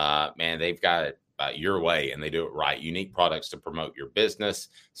 Man, they've got it your way, and they do it right. Unique products to promote your business,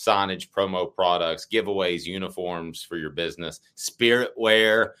 signage, promo products, giveaways, uniforms for your business, spirit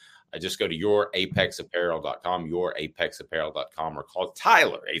wear. Just go to yourapexapparel.com, yourapexapparel.com, or call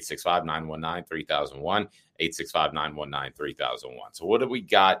Tyler, 865-919-3001, 865-919-3001. So what do we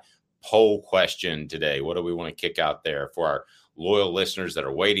got? Poll question today. What do we want to kick out there for our loyal listeners that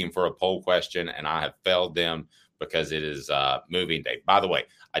are waiting for a poll question, and I have failed them because it is moving day. By the way,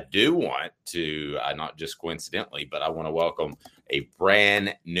 I do want to, not just coincidentally, but I want to welcome a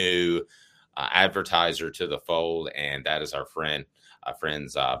brand new advertiser to the fold, and that is our friends,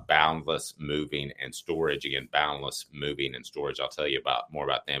 Boundless Moving and Storage. Again, Boundless Moving and Storage. I'll tell you more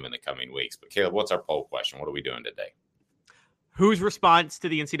about them in the coming weeks. But Caleb, what's our poll question? What are we doing today? Whose response to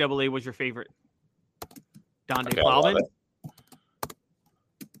the NCAA was your favorite? Donde Plowman?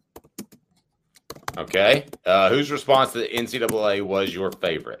 Okay. Whose response to the NCAA was your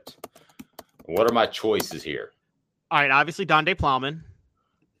favorite? What are my choices here? All right, obviously Donde Plowman.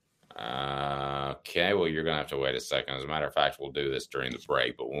 Okay, well, you're going to have to wait a second. As a matter of fact, we'll do this during the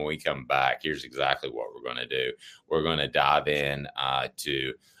break. But when we come back, here's exactly what we're going to do. We're going to dive in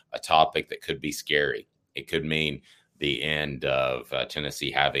to a topic that could be scary. It could mean the end of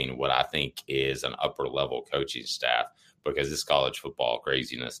Tennessee having what I think is an upper-level coaching staff, because this college football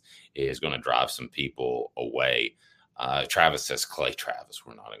craziness is going to drive some people away. Travis says Clay Travis.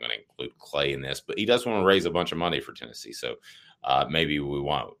 We're not going to include Clay in this, but he does want to raise a bunch of money for Tennessee. So maybe we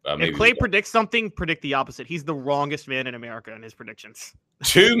won't. If Clay predicts something, predict the opposite. He's the wrongest man in America in his predictions.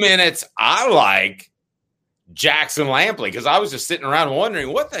 2 minutes. I like Jackson Lampley, because I was just sitting around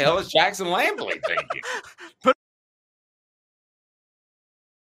wondering, what the hell is Jackson Lampley thinking?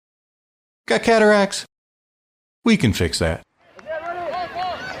 Got cataracts? We can fix that.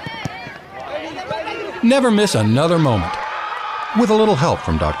 Never miss another moment. With a little help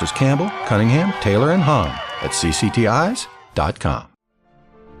from Doctors Campbell, Cunningham, Taylor, and Hahn at cctis.com.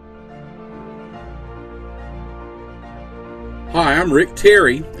 Hi, I'm Rick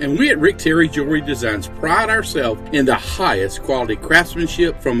Terry, and we at Rick Terry Jewelry Designs pride ourselves in the highest quality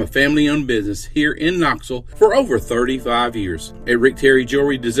craftsmanship from a family-owned business here in Knoxville for over 35 years. At Rick Terry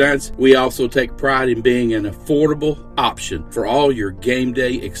Jewelry Designs, we also take pride in being an affordable option for all your game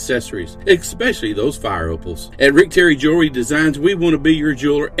day accessories, especially those fire opals. At Rick Terry Jewelry Designs, we want to be your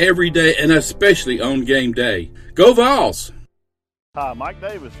jeweler every day, and especially on game day. Go Vols! Hi, Mike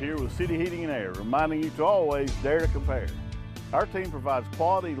Davis here with City Heating and Air, reminding you to always dare to compare. Our team provides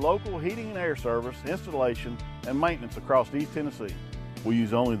quality local heating and air service, installation, and maintenance across East Tennessee. We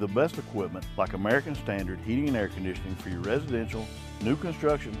use only the best equipment like American Standard heating and air conditioning for your residential, new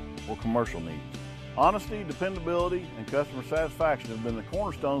construction, or commercial needs. Honesty, dependability, and customer satisfaction have been the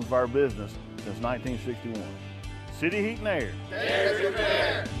cornerstones of our business since 1961. City Heat and Air. Dare to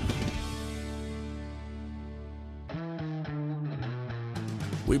compare.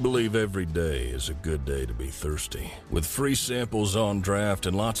 We believe every day is a good day to be thirsty. With free samples on draft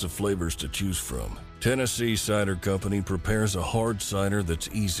and lots of flavors to choose from, Tennessee Cider Company prepares a hard cider that's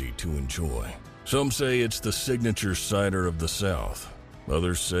easy to enjoy. Some say it's the signature cider of the South.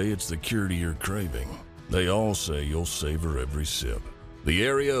 Others say it's the cure to your craving. They all say you'll savor every sip. The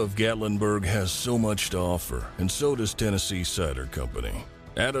area of Gatlinburg has so much to offer, and so does Tennessee Cider Company.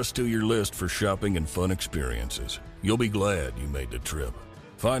 Add us to your list for shopping and fun experiences. You'll be glad you made the trip.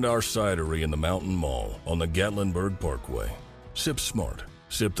 Find our cidery in the Mountain Mall on the Gatlinburg Parkway. Sip smart.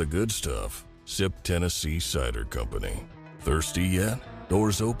 Sip the good stuff. Sip Tennessee Cider Company. Thirsty yet?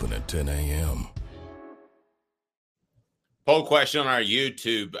 Doors open at 10 a.m. Poll question on our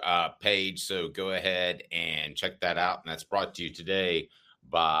YouTube page, so go ahead and check that out. And that's brought to you today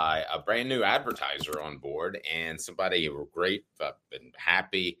by a brand new advertiser on board and somebody great and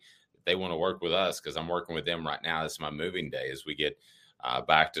happy that they want to work with us, because I'm working with them right now. This is my moving day as we get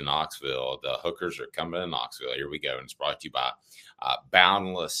back to Knoxville. The hookers are coming to Knoxville. Here we go. And it's brought to you by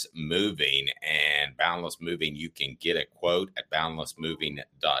Boundless Moving. And Boundless Moving, you can get a quote at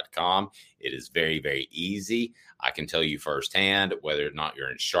boundlessmoving.com. It is very, very easy. I can tell you firsthand, whether or not you're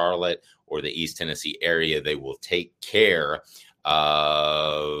in Charlotte or the East Tennessee area, they will take care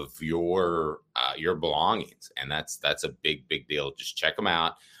of your belongings. And that's a big, big deal. Just check them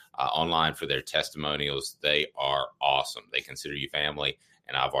out online for their testimonials. They are awesome. They consider you family,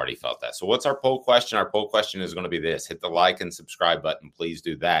 and I've already felt that. So what's our poll question? Our poll question is going to be this. Hit the like and subscribe button. Please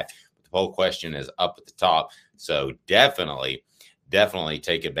do that. The poll question is up at the top, so definitely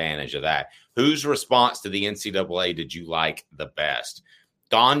take advantage of that. Whose response to the NCAA did you like the best?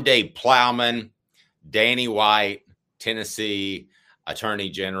 Donde Plowman, Danny White, Tennessee Attorney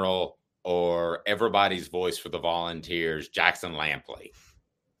General, or everybody's voice for the Volunteers, Jackson Lampley?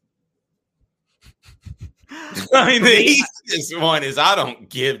 I mean, the easiest one is I don't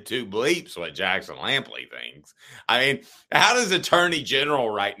give two bleeps what Jackson Lampley thinks. I mean, how does Attorney General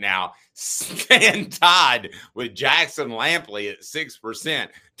right now stand tied with Jackson Lampley at 6%,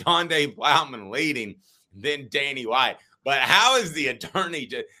 Donde Plowman leading, then Danny White? But how is the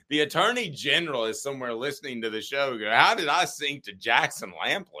Attorney General is somewhere listening to the show? How did I sink to Jackson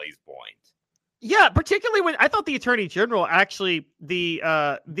Lampley's point? Yeah, particularly when I thought the Attorney General actually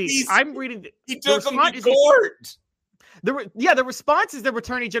I'm reading. He took him to court. The response is the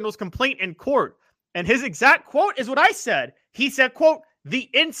Attorney General's complaint in court. And his exact quote is what I said. He said, quote, "The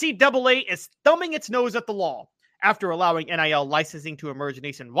NCAA is thumbing its nose at the law. After allowing NIL licensing to emerge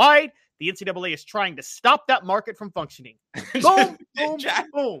nationwide, the NCAA is trying to stop that market from functioning." Boom, boom,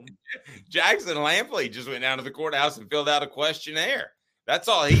 boom. Jackson Lampley just went down to the courthouse and filled out a questionnaire. That's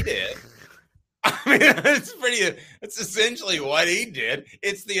all he did. I mean, that's essentially what he did.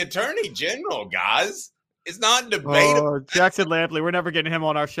 It's the Attorney General, guys. It's not debatable. Oh, Jackson Lampley, we're never getting him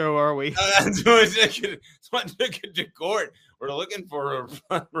on our show, are we? That's what took it to court. We're looking for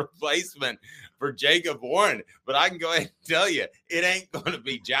a replacement for Jacob Warren, but I can go ahead and tell you, it ain't going to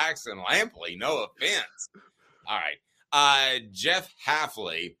be Jackson Lampley. No offense. All right. Jeff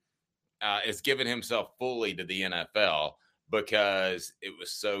Hafley is giving himself fully to the NFL because it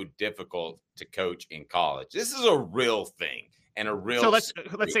was so difficult to coach in college. This is a real thing and a real. So let's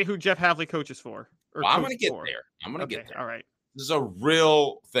say who Jeff Hafley coaches for. Well, I'm going to get there. Get there. All right. This is a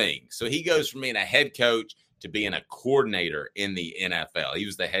real thing. So he goes from being a head coach to being a coordinator in the NFL. He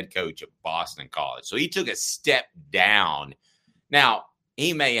was the head coach at Boston College. So he took a step down. Now,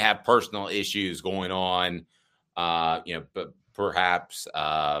 he may have personal issues going on, but perhaps,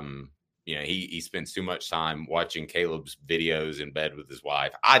 he spends too much time watching Caleb's videos in bed with his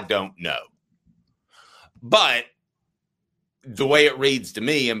wife. I don't know. But the way it reads to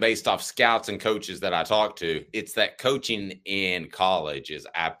me, and based off scouts and coaches that I talk to, it's that coaching in college is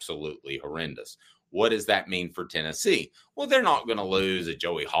absolutely horrendous. What does that mean for Tennessee? Well, they're not going to lose a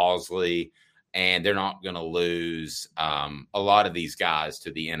Joey Halzle, and they're not going to lose a lot of these guys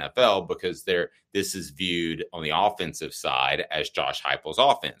to the NFL because this is viewed on the offensive side as Josh Heupel's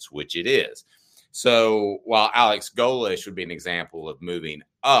offense, which it is. So while Alex Golesh would be an example of moving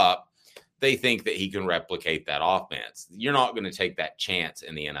up, they think that he can replicate that offense. You're not going to take that chance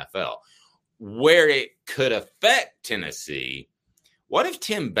in the NFL. Where it could affect Tennessee, what if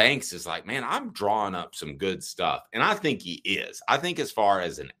Tim Banks is like, man, I'm drawing up some good stuff. And I think he is. I think as far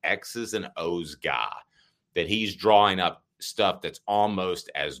as an X's and O's guy, that he's drawing up stuff that's almost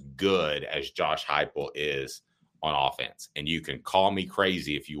as good as Josh Heupel is on offense. And you can call me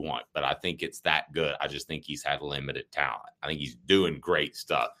crazy if you want, but I think it's that good. I just think he's had limited talent. I think he's doing great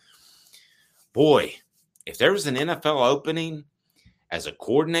stuff. Boy, if there was an NFL opening as a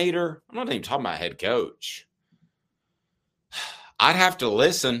coordinator, I'm not even talking about head coach, I'd have to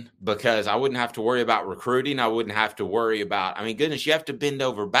listen because I wouldn't have to worry about recruiting. I wouldn't have to worry about, goodness, you have to bend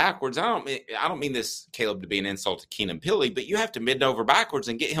over backwards. I don't mean this, Caleb, to be an insult to Keenan Pili, but you have to bend over backwards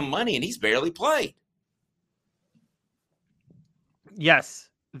and get him money, and he's barely played. Yes,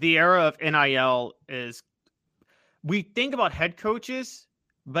 the era of NIL is, we think about head coaches,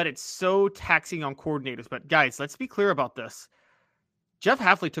 but it's so taxing on coordinators. But guys, let's be clear about this. Jeff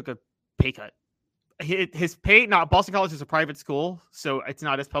Hafley took a pay cut. His pay, Boston College is a private school, so it's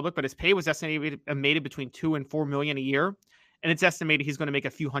not as public, but his pay was estimated between $2 and $4 million a year. And it's estimated he's going to make a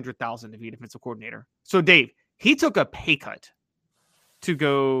few $100,000 to be a defensive coordinator. So Dave, he took a pay cut to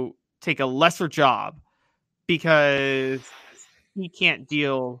go take a lesser job because he can't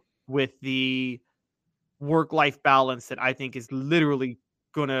deal with the work-life balance that I think is literally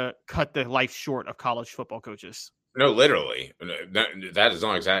going to cut the life short of college football coaches. No, literally. That is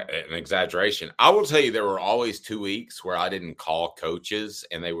not an exaggeration. I will tell you, there were always 2 weeks where I didn't call coaches,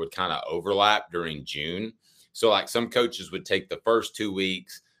 and they would kind of overlap during June. So like some coaches would take the first 2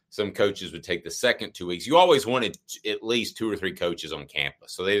 weeks. Some coaches would take the second 2 weeks. You always wanted at least 2 or 3 coaches on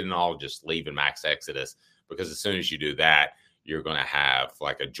campus. So they didn't all just leave in max exodus, because as soon as you do that, you're going to have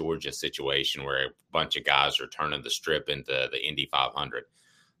like a Georgia situation where a bunch of guys are turning the strip into the Indy 500.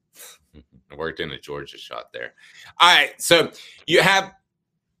 I worked in a Georgia shot there. All right. So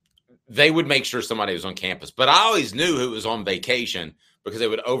they would make sure somebody was on campus, but I always knew who was on vacation because they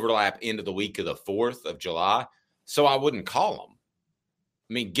would overlap into the week of the 4th of July. So I wouldn't call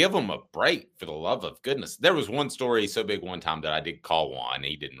them. Give them a break, for the love of goodness. There was one story so big one time that I did call one, and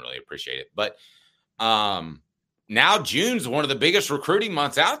he didn't really appreciate it. But now June's one of the biggest recruiting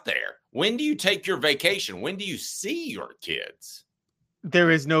months out there. When do you take your vacation? When do you see your kids?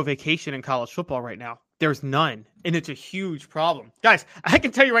 There is no vacation in college football right now. There's none. And it's a huge problem. Guys, I can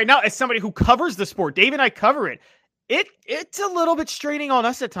tell you right now, as somebody who covers the sport, Dave and I cover it, it's a little bit straining on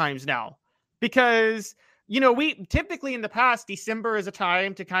us at times now. Because, we typically in the past, December is a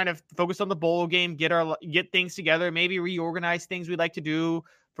time to kind of focus on the bowl game, get things together, maybe reorganize things we'd like to do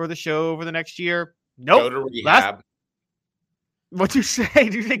for the show over the next year. Nope. Go to rehab. What'd you say?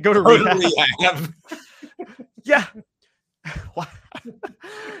 Did you say go to rehab? Yeah.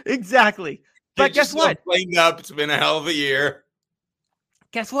 Exactly. But guess what? Cleaned up. It's been a hell of a year.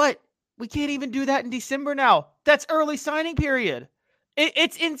 Guess what? We can't even do that in December now. That's early signing period.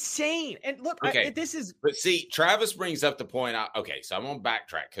 It's insane. And look, okay. This is. But see, Travis brings up the point. Okay, so I'm going to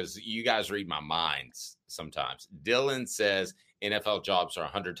backtrack because you guys read my minds sometimes. Dylan says NFL jobs are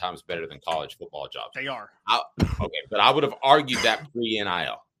 100 times better than college football jobs. They are. Okay, but I would have argued that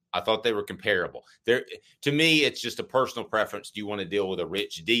pre-NIL. I thought they were comparable. To me, it's just a personal preference. Do you want to deal with a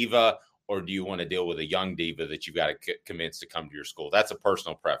rich diva, or do you want to deal with a young diva that you've got to convince to come to your school? That's a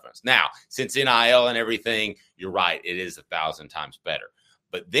personal preference. Now, since NIL and everything, you're right. It is 1,000 times better.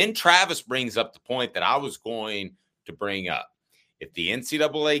 But then Travis brings up the point that I was going to bring up. If the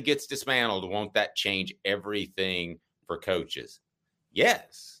NCAA gets dismantled, won't that change everything for coaches?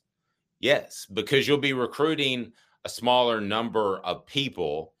 Yes, because you'll be recruiting a smaller number of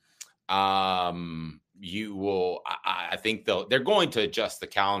people. You will, I think they're going to adjust the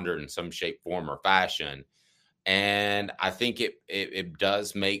calendar in some shape, form, or fashion. And I think it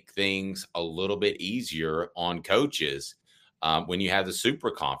does make things a little bit easier on coaches when you have the super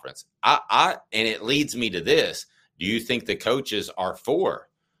conference. And it leads me to this. Do you think the coaches are for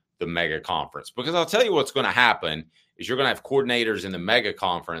the mega conference? Because I'll tell you what's going to happen is you're going to have coordinators in the mega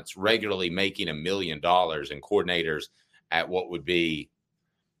conference regularly making $1 million, and coordinators at what would be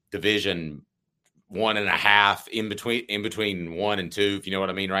Division 1.5 in between 1 and 2, if you know what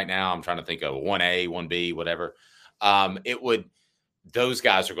I mean. Right now, I'm trying to think of 1A, 1B, whatever. Those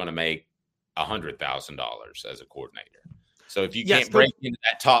guys are going to make $100,000 as a coordinator. So if you can't break into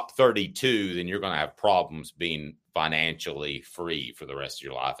that top 32, then you're going to have problems being financially free for the rest of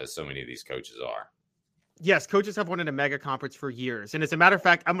your life, as so many of these coaches are. Yes, coaches have wanted a mega conference for years. And as a matter of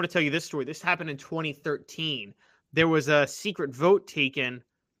fact, I'm going to tell you this story. This happened in 2013. There was a secret vote taken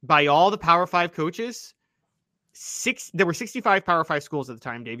by all the Power 5 coaches. There were 65 Power 5 schools at the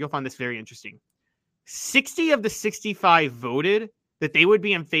time, Dave. You'll find this very interesting. 60 of the 65 voted that they would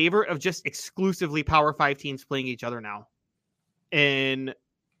be in favor of just exclusively Power 5 teams playing each other now. And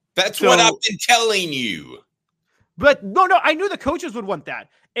that's what I've been telling you. But no, I knew the coaches would want that.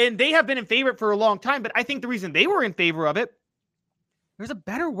 And they have been in favor for a long time. But I think the reason they were in favor of it, there's a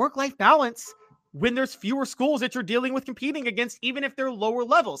better work-life balance when there's fewer schools that you're dealing with competing against, even if they're lower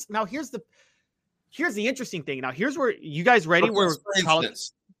levels. Now, here's the interesting thing. Now, here's where you guys ready?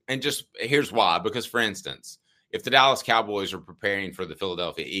 Here's why. Because, for instance, if the Dallas Cowboys are preparing for the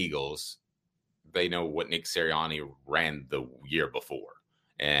Philadelphia Eagles, they know what Nick Sirianni ran the year before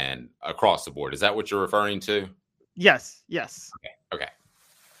and across the board. Is that what you're referring to? Yes. Okay.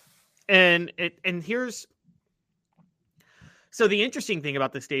 And here's so the interesting thing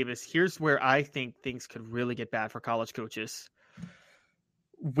about this, Dave, is here's where I think things could really get bad for college coaches.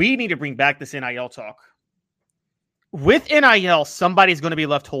 We need to bring back this NIL talk. With NIL, somebody's going to be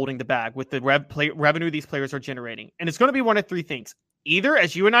left holding the bag with the revenue these players are generating. And it's going to be one of three things. Either,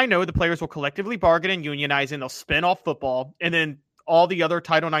 as you and I know, the players will collectively bargain and unionize and they'll spin off football, and then all the other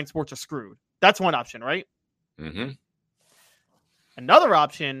Title IX sports are screwed. That's one option, right? Mm-hmm. Another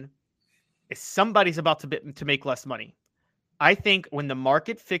option is somebody's about to make less money. I think when the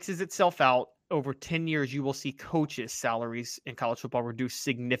market fixes itself out over 10 years, you will see coaches' salaries in college football reduce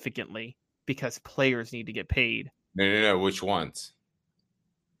significantly because players need to get paid. No. Which ones?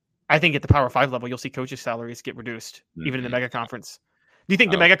 I think at the Power 5 level, you'll see coaches' salaries get reduced, even in the mega conference. Do you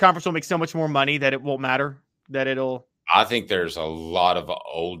think the mega conference will make so much more money that it won't matter? I think there's a lot of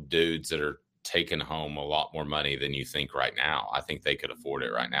old dudes that are taking home a lot more money than you think right now. I think they could afford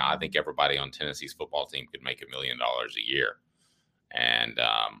it right now. I think everybody on Tennessee's football team could make $1 million a year. And,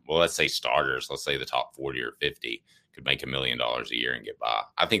 let's say starters, let's say the top 40 or 50 could make $1 million a year and get by.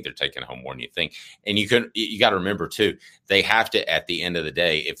 I think they're taking home more than you think. And you got to remember too, they have to, at the end of the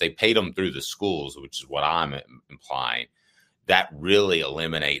day, if they paid them through the schools, which is what I'm implying, that really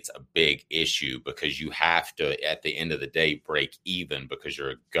eliminates a big issue because you have to, at the end of the day, break even because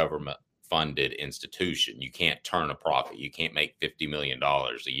you're a government funded institution. You can't turn a profit. You can't make $50 million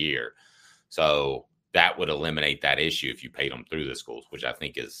a year. So that would eliminate that issue if you paid them through the schools, which I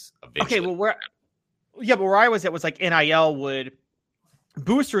think is eventually. Okay, but where I was at was like NIL would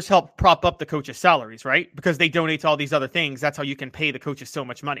boosters help prop up the coaches' salaries, right? Because they donate to all these other things. That's how you can pay the coaches so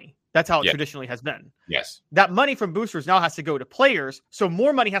much money. That's how it traditionally has been. Yes. That money from boosters now has to go to players. So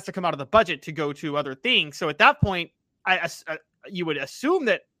more money has to come out of the budget to go to other things. So at that point, you would assume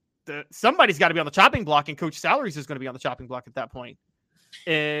that somebody's got to be on the chopping block, and coach salaries is going to be on the chopping block at that point.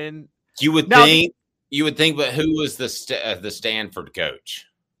 And you would think, but who was the Stanford coach?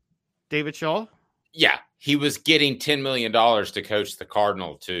 David Shaw. Yeah, he was getting $10 million to coach the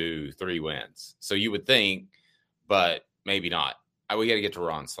Cardinal to 3 wins. So you would think, but maybe not. We got to get to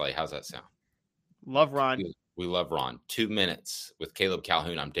Ron Slay. How's that sound? Love Ron. We love Ron. 2 minutes with Caleb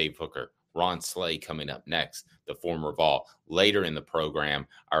Calhoun. I'm Dave Hooker. Ron Slay coming up next, the former Vol. Later in the program,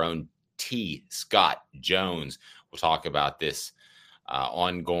 our own T. Scott Jones will talk about this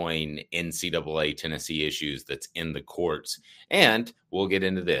ongoing NCAA Tennessee issues that's in the courts. And we'll get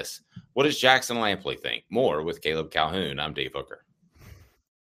into this. What does Jackson Lampley think? More with Caleb Calhoun. I'm Dave Hooker.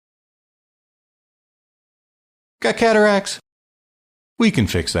 Got cataracts? We can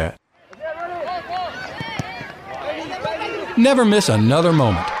fix that. Never miss another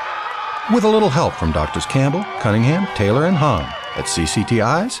moment. With a little help from Doctors Campbell, Cunningham, Taylor, and Hahn at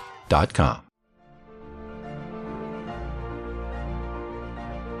cctis.com.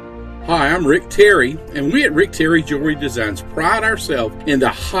 Hi, I'm Rick Terry, and we at Rick Terry Jewelry Designs pride ourselves in the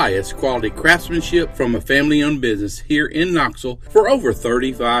highest quality craftsmanship from a family-owned business here in Knoxville for over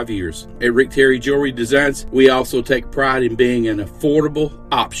 35 years. At Rick Terry Jewelry Designs, we also take pride in being an affordable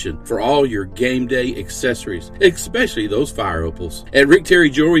option for all your game day accessories, especially those fire opals. At Rick Terry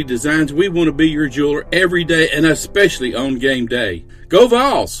Jewelry Designs, we want to be your jeweler every day and especially on game day. Go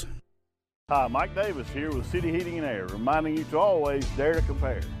Vols! Hi, Mike Davis here with City Heating and Air, reminding you to always dare to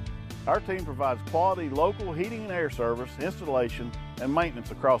compare. Our team provides quality local heating and air service, installation, and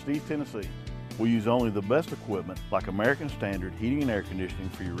maintenance across East Tennessee. We use only the best equipment like American Standard heating and air conditioning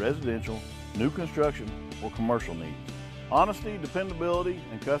for your residential, new construction, or commercial needs. Honesty, dependability,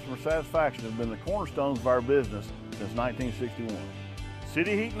 and customer satisfaction have been the cornerstones of our business since 1961.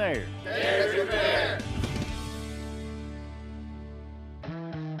 City Heat and Air. Dare to compare.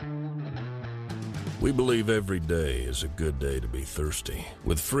 We believe every day is a good day to be thirsty.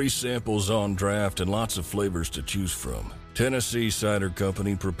 With free samples on draft and lots of flavors to choose from, Tennessee Cider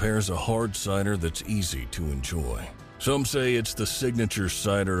Company prepares a hard cider that's easy to enjoy. Some say it's the signature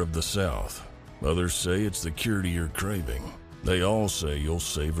cider of the South. Others say it's the cure to your craving. They all say you'll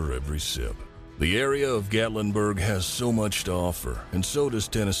savor every sip. The area of Gatlinburg has so much to offer, and so does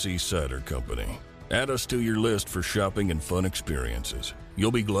Tennessee Cider Company. Add us to your list for shopping and fun experiences. You'll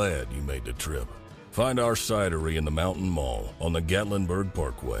be glad you made the trip. Find our cidery in the Mountain Mall on the Gatlinburg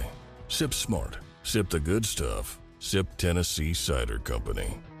Parkway. Sip smart. Sip the good stuff. Sip Tennessee Cider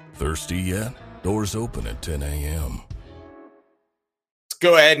Company. Thirsty yet? Doors open at 10 a.m. Let's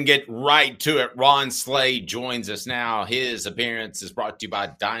go ahead and get right to it. Ron Slay joins us now. His appearance is brought to you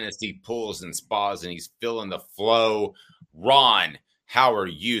by Dynasty Pools and Spas, and he's feeling the flow. Ron, how are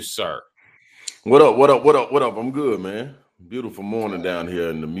you, sir? What up? I'm good, man. Beautiful morning down here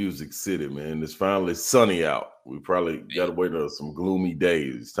in the Music City, man. It's finally sunny out. We probably got to wait on some gloomy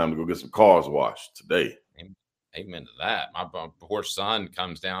days. It's time to go get some cars washed today. Amen to that. My poor son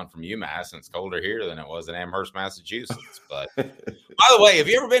comes down from UMass, and it's colder here than it was in Amherst, Massachusetts. But by the way, have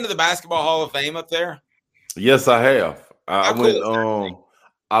you ever been to the Basketball Hall of Fame up there? Yes, I have. I went. Cool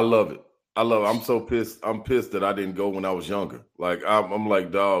I love it. I'm so pissed. I'm pissed that I didn't go when I was younger. Like I'm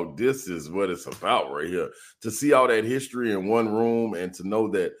like, dog, this is what it's about right here. To see all that history in one room and to know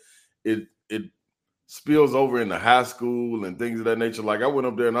that it spills over into high school and things of that nature. Like I went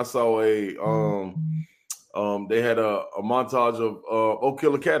up there and I saw they had a montage of Oak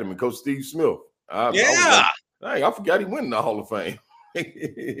Hill Academy, Coach Steve Smith. I forgot he went in the Hall of Fame.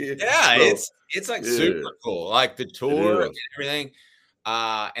 It's like super cool. Like the tour and everything.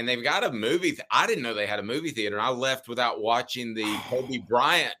 And they've got a movie. I didn't know they had a movie theater. And I left without watching the Kobe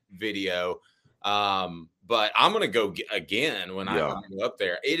Bryant video. But I'm going to go again when I go up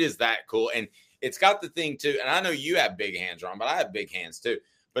there. It is that cool. And it's got the thing too. And I know you have big hands, Ron, but I have big hands too.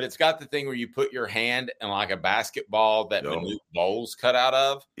 But it's got the thing where you put your hand in like a basketball that Manute Bowles cut out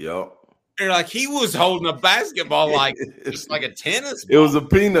of. Yep. You're like, he was holding a basketball like just like a tennis ball. It was a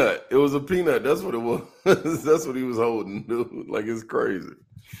peanut. That's what it was. That's what he was holding, dude. Like, it's crazy.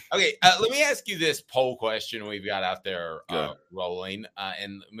 Okay, let me ask you this poll question we've got out there rolling.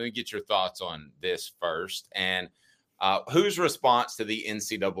 And let me get your thoughts on this first. And whose response to the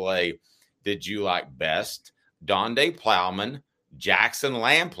NCAA did you like best? Donde Plowman, Jackson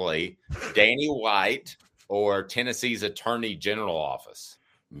Lampley, Danny White, or Tennessee's Attorney General office?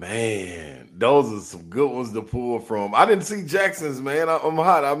 Man, those are some good ones to pull from. I didn't see Jackson's, man. I'm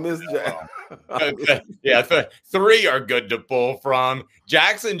hot. I missed Jackson. Yeah, three are good to pull from.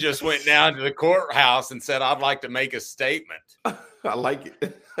 Jackson just went down to the courthouse and said, "I'd like to make a statement." I like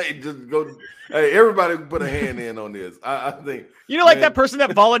it. Hey, just go. Hey, everybody put a hand in on this. I think that person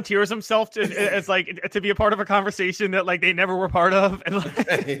that volunteers himself to as like to be a part of a conversation that like they never were part of. And like...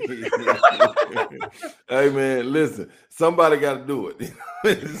 Hey man, listen, somebody got to do it.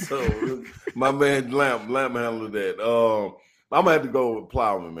 So my man Lamp handled that. I'm gonna have to go with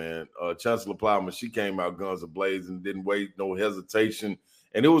Plowman, man. Chancellor Plowman. She came out guns a-blazing, didn't wait, no hesitation,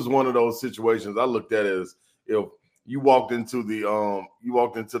 and it was one of those situations I looked at it as if you walked into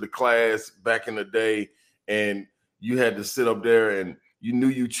the class back in the day, and you had to sit up there, and you knew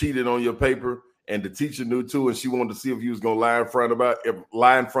you cheated on your paper, and the teacher knew too, and she wanted to see if you was gonna lie in front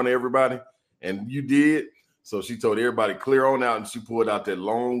of everybody, and you did. So she told everybody clear on out, and she pulled out that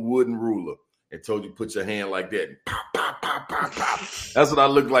long wooden ruler and told you put your hand like that. And pop, pop, pop, pop, pop. That's what I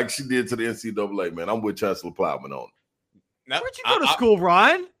looked like she did to the NCAA, man. I'm with Chancellor Plowman on it. Where'd you go to school,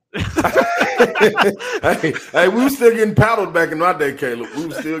 Ron? hey, we were still getting paddled back in my day, Caleb. We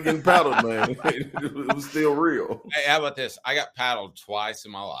were still getting paddled, man. It was still real. Hey, how about this? I got paddled twice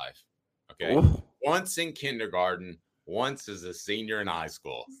in my life. Okay. Ooh. Once in kindergarten, once as a senior in high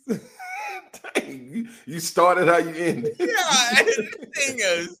school. Dang, you started how you ended. Yeah, the thing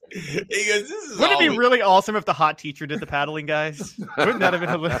is, he goes, this is Wouldn't it be really awesome if the hot teacher did the paddling, guys? Wouldn't that have been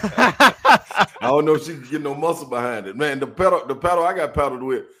hilarious? I don't know if she could get no muscle behind it. Man, the paddle I got paddled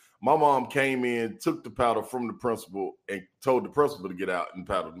with, my mom came in, took the paddle from the principal, and told the principal to get out and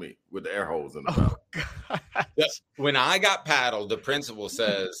paddled me with the air hose in the paddle. When I got paddled, the principal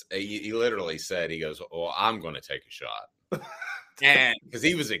says, he literally said, he goes, well, I'm going to take a shot. And because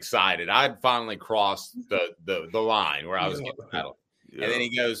he was excited, I'd finally crossed the line where I was getting paddled. Yeah. And then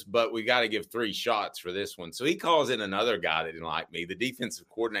he goes, but we got to give 3 shots for this one. So he calls in another guy that didn't like me, the defensive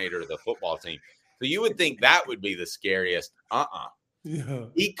coordinator of the football team. So you would think that would be the scariest. Yeah.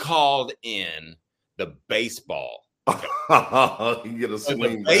 He called in the baseball. You get a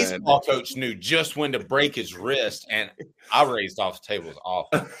swing. The baseball coach knew just when to break his wrist, and I raised off the tables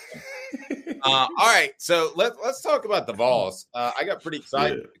awful. All right, so let's talk about the Vols. I got pretty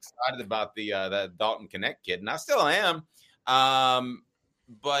excited about the Dalton Connect kid, and I still am.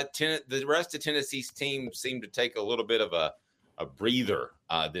 But the rest of Tennessee's team seemed to take a little bit of a breather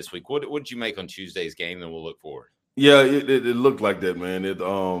this week. What did you make on Tuesday's game? Then we'll look forward. Yeah, it looked like that, man.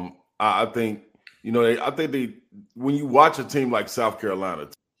 I think when you watch a team like South Carolina,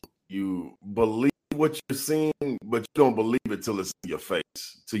 you believe what you're seeing, but you don't believe it till it's in your face,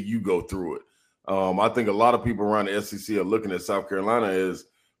 till you go through it. I think a lot of people around the SEC are looking at South Carolina as,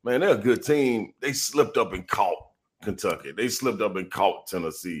 man, they're a good team. They slipped up and caught Kentucky. They slipped up and caught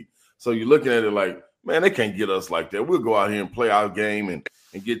Tennessee. So you're looking at it like, man, they can't get us like that. We'll go out here and play our game and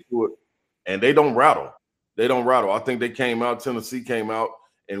get to it. And they don't rattle. I think Tennessee came out,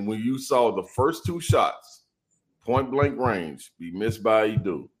 and when you saw the first 2 shots, point blank range, be missed by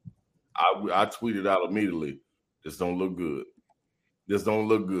Edu, I tweeted out immediately, this don't look good. This don't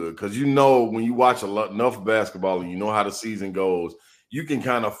look good. Because when you watch enough basketball and you know how the season goes, you can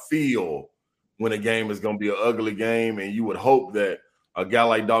kind of feel when a game is going to be an ugly game, and you would hope that a guy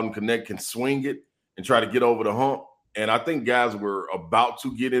like Dalton Connect can swing it and try to get over the hump. And I think guys were about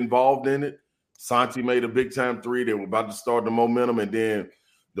to get involved in it. Santi made a big-time 3. They were about to start the momentum, and then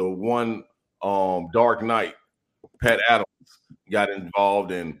the one dark night, Pat Adams got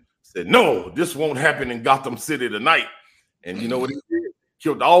involved and said, no, this won't happen in Gotham City tonight. And you know what he did?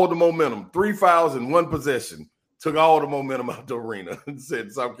 Killed all the momentum. 3 fouls in 1 possession. Took all the momentum out the arena and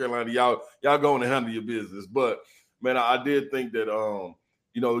said, South Carolina, y'all going to handle your business. But, man, I did think that,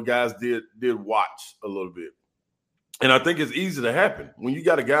 the guys did watch a little bit. And I think it's easy to happen. When you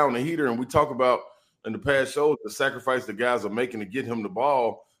got a guy on the heater, and we talk about in the past shows the sacrifice the guys are making to get him the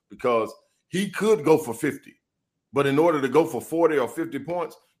ball, because he could go for 50. But in order to go for 40 or 50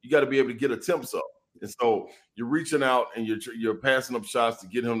 points, you got to be able to get attempts up. And so you're reaching out and you're passing up shots to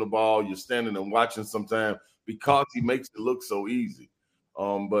get him the ball. You're standing and watching sometimes because he makes it look so easy.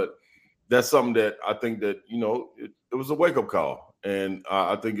 But that's something that I think that, it was a wake-up call. And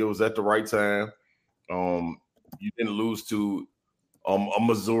I think it was at the right time. You didn't lose to a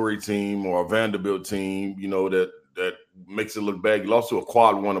Missouri team or a Vanderbilt team, that makes it look bad. You lost to a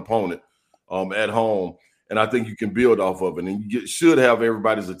quad 1 opponent at home. And I think you can build off of it. And you should have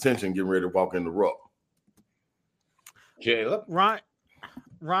everybody's attention getting ready to walk in the ruck. Caleb? Ryan,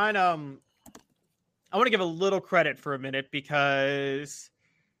 I want to give a little credit for a minute, because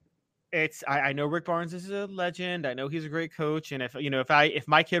I know Rick Barnes is a legend. I know he's a great coach. And if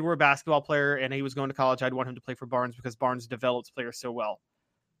my kid were a basketball player and he was going to college, I'd want him to play for Barnes, because Barnes develops players so well.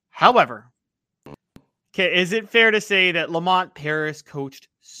 However, is it fair to say that Lamont Paris coached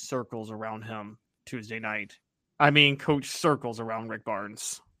circles around him Tuesday night? I mean, coached circles around Rick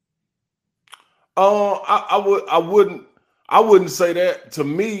Barnes. I wouldn't say that to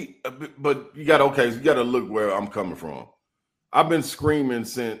me, but you got to look where I'm coming from. I've been screaming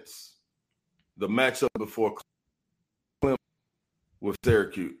since the matchup before Clemson with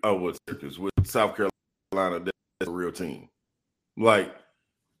South Carolina. That's a real team. And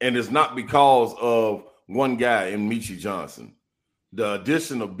it's not because of one guy in Michie Johnson. The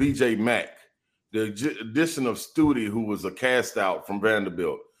addition of BJ Mack the addition of Studi, who was a cast out from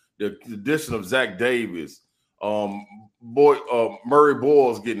Vanderbilt, the addition of Zach Davis, Murray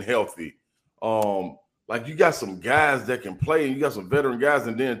Boyle's getting healthy. Like you got some guys that can play, and you got some veteran guys,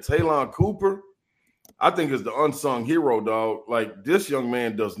 and then Talon Cooper, I think is the unsung hero, dog. Like this young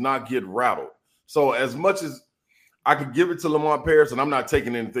man does not get rattled. So as much as I could give it to Lamont Paris, and I'm not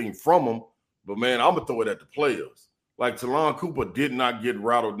taking anything from him, but man, I'm gonna throw it at the players. Like Talon Cooper did not get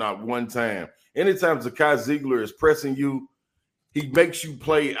rattled not one time. Anytime Zakai Ziegler is pressing you, he makes you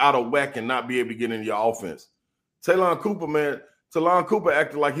play out of whack and not be able to get into your offense. Talon Cooper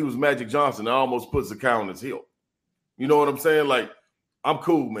acted like he was Magic Johnson and almost put Zakai on his heel. You know what I'm saying? Like, I'm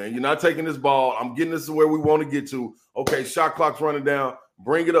cool, man. You're not taking this ball. I'm getting this to where we want to get to. Okay, shot clock's running down.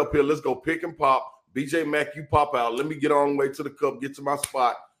 Bring it up here. Let's go pick and pop. BJ Mack, you pop out. Let me get on the way to the cup, get to my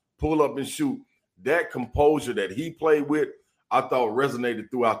spot, pull up and shoot. That composure that he played with, I thought resonated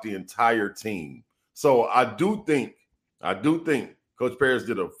throughout the entire team. So I do think Coach Paris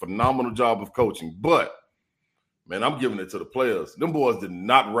did a phenomenal job of coaching. But, man, I'm giving it to the players. Them boys did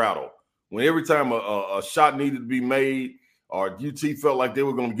not rattle. When every time a shot needed to be made or UT felt like they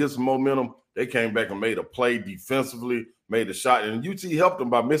were going to get some momentum, they came back and made a play defensively, made a shot. And UT helped them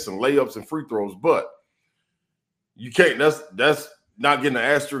by missing layups and free throws. But you can't – that's not getting an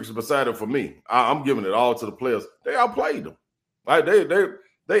asterisk beside it for me. I'm giving it all to the players. They outplayed them. Right?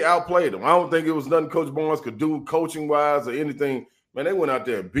 They outplayed them. I don't think it was nothing Coach Barnes could do coaching-wise or anything. Man, they went out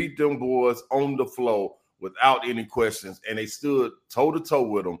there and beat them boys on the floor without any questions, and they stood toe-to-toe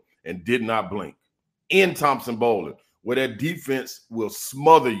with them and did not blink. In Thompson-Boling, where that defense will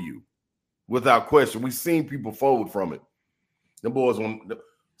smother you without question. We've seen people fold from it. Them boys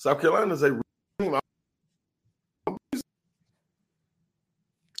 – South Carolina's a team.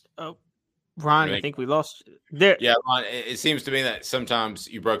 Oh, Ron, I think we lost there. Yeah, Ron, it seems to me that sometimes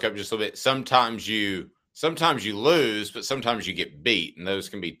you broke up just a little bit. Sometimes you lose, but sometimes you get beat, and those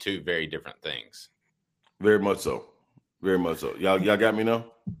can be two very different things. Very much so. Very much so. Y'all got me now?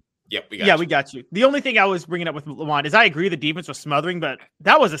 Yep, we got you. We got you. The only thing I was bringing up with Lamont is I agree the defense was smothering, but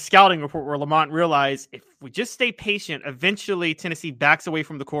that was a scouting report where Lamont realized if we just stay patient, eventually Tennessee backs away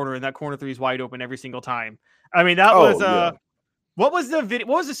from the corner, and that corner three is wide open every single time. I mean, that was yeah. What was the video?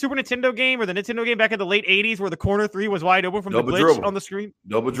 What was the Super Nintendo game or the Nintendo game back in the late 80s where the corner three was wide open from Double the glitch dribble. on the screen?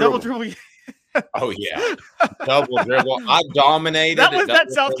 Double dribble. Oh, yeah. Double dribble. I dominated. That was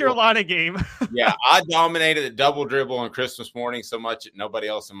that South dribble. Carolina game. Yeah, I dominated the double dribble on Christmas morning so much that nobody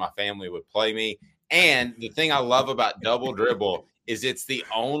else in my family would play me. And the thing I love about double dribble is it's the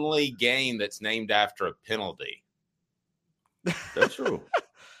only game that's named after a penalty. That's true.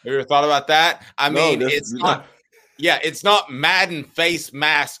 Have you ever thought about that? I mean, it's not. Yeah, it's not Madden Face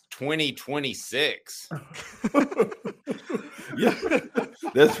Mask 2026. Yeah,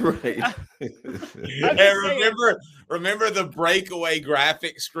 that's right. And remember the breakaway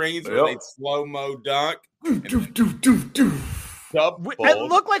graphic screens where they'd slow-mo dunk? It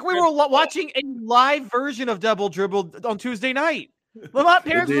looked like we were watching a live version of Double Dribble on Tuesday night. Lamont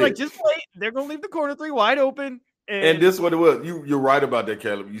parents were like, just wait. They're going to leave the corner three wide open. And this is what it was. You're right about that,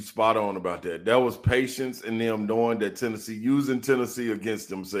 Caleb. You spot on about that. That was patience in them knowing that using Tennessee against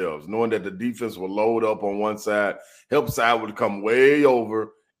themselves, knowing that the defense will load up on one side, help side would come way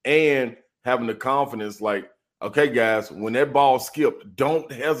over, and having the confidence like, okay, guys, when that ball skipped, don't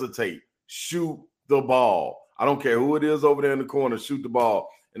hesitate. Shoot the ball. I don't care who it is over there in the corner, shoot the ball.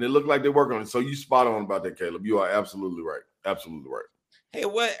 And it looked like they're working on it. So you spot on about that, Caleb. You are absolutely right. Absolutely right. Hey,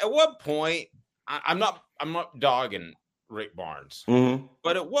 at what point I'm not dogging Rick Barnes,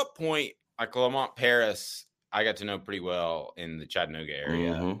 but at what point, like Lamont Paris, I got to know pretty well in the Chattanooga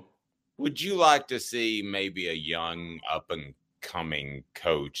area. Would you like to see maybe a young up and coming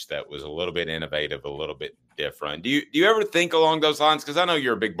coach that was a little bit innovative, a little bit different? Do you ever think along those lines? Because I know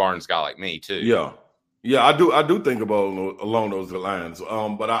you're a big Barnes guy like me too. Yeah, I do think about along those lines.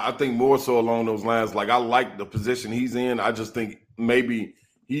 But I think more so along those lines. Like I like the position he's in. I just think maybe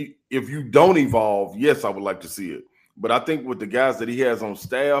if you don't evolve, yes, I would like to see it. But I think with the guys that he has on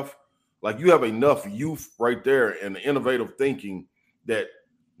staff, like you have enough youth right there and innovative thinking that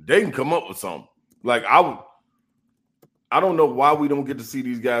they can come up with something. Like I don't know why we don't get to see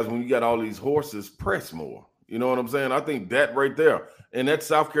these guys when you got all these horses press more. You know what I'm saying? I think that right there. In that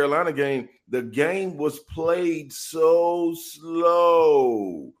South Carolina game, the game was played so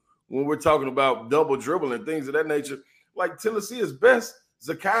slow when we're talking about double dribble and things of that nature. Like Tennessee is best.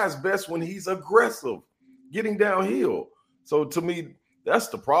 Zakai is best when he's aggressive, getting downhill. So to me, that's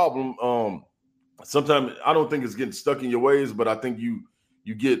the problem. Sometimes I don't think it's getting stuck in your ways, but I think you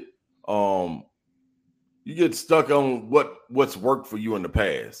get stuck on what's worked for you in the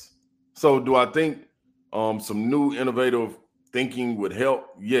past. So do I think some new innovative thinking would help?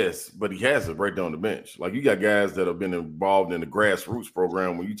 Yes, but he has it right there on the bench. Like, you got guys that have been involved in the grassroots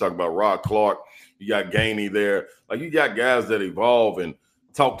program. When you talk about Rod Clark, you got Gainey there. Like, you got guys that evolve and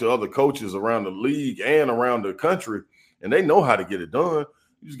talk to other coaches around the league and around the country, and they know how to get it done.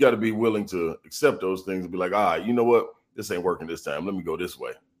 You just got to be willing to accept those things and be like, all right, you know what? This ain't working this time. Let me go this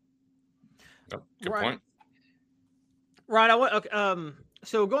way. Good point. Ron,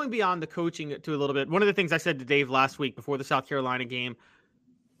 so going beyond the coaching to a little bit, one of the things I said to Dave last week before the South Carolina game,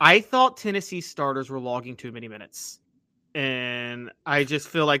 I thought Tennessee starters were logging too many minutes. And I just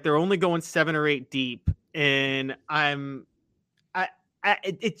feel like they're only going 7 or 8 deep. And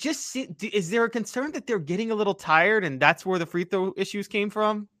is there a concern that they're getting a little tired and that's where the free throw issues came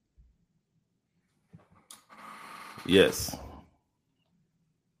from? Yes.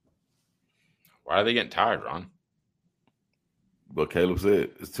 Why are they getting tired, Ron? But Caleb said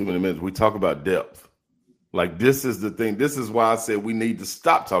it's too many minutes. We talk about depth. Like, this is the thing. This is why I said we need to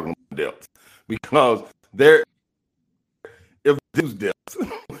stop talking about depth, because if there's depth,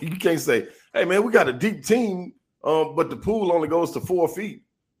 you can't say, hey, man, we got a deep team, but the pool only goes to 4 feet.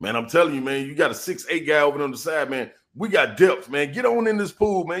 Man, I'm telling you, man, you got a 6'8" guy over on the side, man. We got depth, man. Get on in this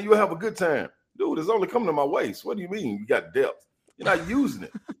pool, man. You'll have a good time. Dude, it's only coming to my waist. What do you mean you got depth? You're not using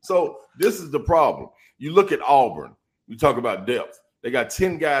it. So this is the problem. You look at Auburn. You talk about depth. They got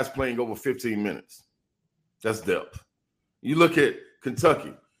 10 guys playing over 15 minutes. That's depth. You look at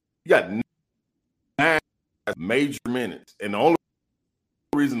Kentucky. You got 9 major minutes. And the only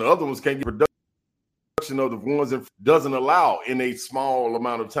reason the other ones can't get production of the ones that doesn't allow in a small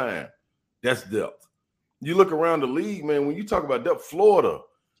amount of time. That's depth. You look around the league, man, when you talk about depth, Florida,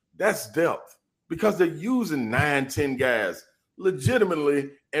 that's depth, because they're using 9, 10 guys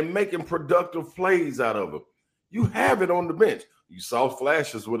legitimately and making productive plays out of it. You have it on the bench. You saw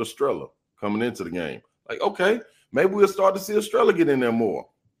flashes with Estrella coming into the game. Like, okay, maybe we'll start to see Estrella get in there more.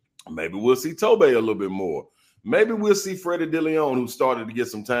 Maybe we'll see Tobe a little bit more. Maybe we'll see Freddie DeLeon, who started to get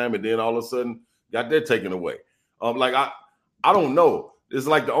some time and then all of a sudden got that taken away. I don't know. It's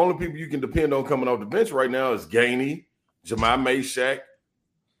like the only people you can depend on coming off the bench right now is Gainey, Jemai Mashack,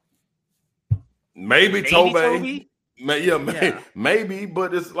 maybe Tobe. Maybe,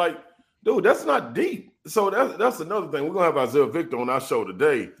 but it's like, dude, that's not deep. So that's another thing. We're gonna have Isaiah Victor on our show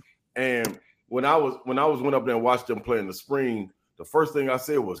today. And when I went up there and watched them play in the spring, the first thing I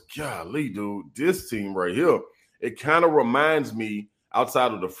said was, golly, dude, this team right here, it kind of reminds me,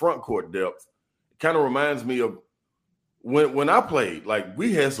 outside of the front court depth, it kind of reminds me of when I played. Like,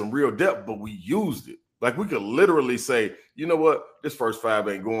 we had some real depth, but we used it. Like, we could literally say, you know what, this first 5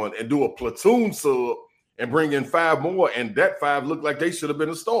 ain't going, and do a platoon sub and bring in 5 more, and that 5 looked like they should have been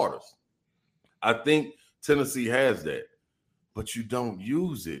the starters. I think Tennessee has that, but you don't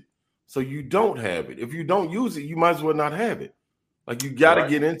use it. So you don't have it. If you don't use it, you might as well not have it. Like, you got to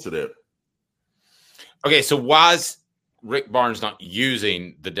get into that. Okay, so why is Rick Barnes not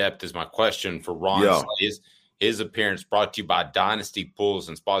using the depth is my question for Ron. Yeah. His appearance brought to you by Dynasty Pools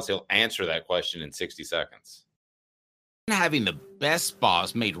and Spas. He'll answer that question in 60 seconds. Having the best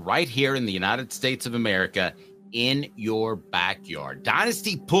spas made right here in the United States of America in your backyard.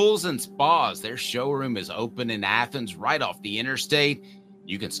 Dynasty Pools and Spas. Their showroom is open in Athens, right off the interstate.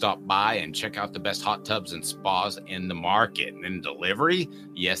 You can stop by and check out the best hot tubs and spas in the market. And delivery,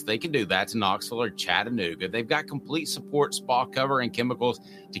 yes, they can do that to Knoxville or Chattanooga. They've got complete support, spa cover, and chemicals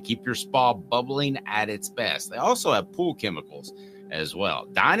to keep your spa bubbling at its best. They also have pool chemicals as well.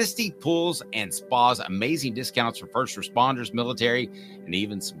 Dynasty Pools and Spas, amazing discounts for first responders, military, and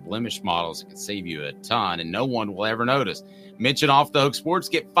even some blemish models that can save you a ton, and no one will ever notice. Mention Off the Hook Sports,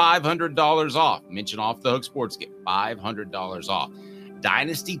 get $500 off. Mention Off the Hook Sports, get $500 off.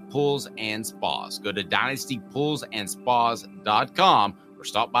 Dynasty Pools and Spas. Go to dynastypoolsandspas.com or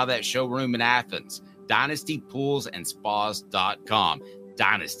stop by that showroom in Athens. dynastypoolsandspas.com.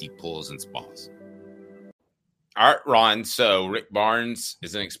 Dynasty Pools and Spas. All right, Ron. So Rick Barnes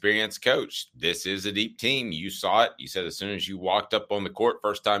is an experienced coach. This is a deep team. You saw it. You said as soon as you walked up on the court,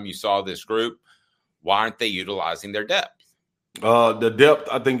 first time you saw this group, why aren't they utilizing their depth? The depth,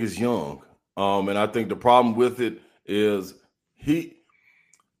 I think, is young. And I think the problem with it is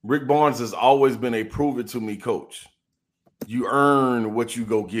Rick Barnes has always been a prove-it-to-me coach. You earn what you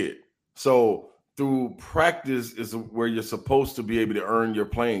go get. So through practice is where you're supposed to be able to earn your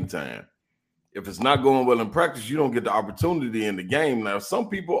playing time. If it's not going well in practice, you don't get the opportunity in the game. Now, some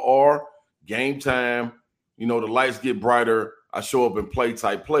people are game time, the lights get brighter, I show up and play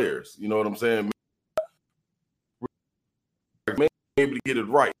type players. You know what I'm saying? Maybe able to get it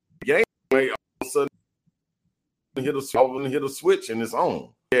right. Game, all of a sudden, hit a switch and it's on.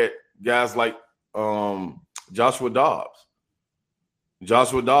 guys like Joshua Dobbs.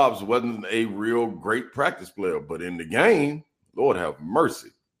 Joshua Dobbs wasn't a real great practice player, but in the game, Lord have mercy.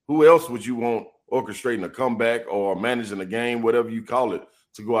 Who else would you want orchestrating a comeback or managing a game, whatever you call it,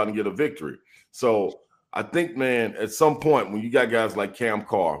 to go out and get a victory? So I think, man, at some point when you got guys like Cam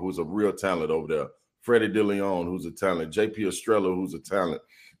Carr, who's a real talent over there, Freddie DeLeon, who's a talent, JP Estrella, who's a talent,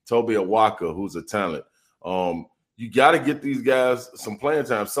 Toby Awaka, who's a talent, you got to get these guys some playing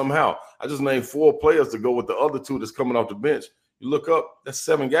time somehow. I just named 4 players to go with the other 2 that's coming off the bench. You look up, that's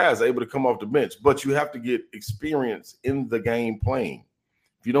 7 guys able to come off the bench, but you have to get experience in the game playing.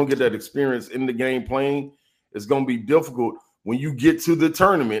 If you don't get that experience in the game playing, it's going to be difficult when you get to the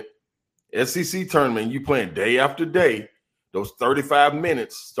tournament, SEC tournament, you playing day after day. Those 35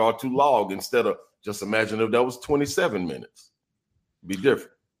 minutes start to log instead of just imagine if that was 27 minutes. Be different.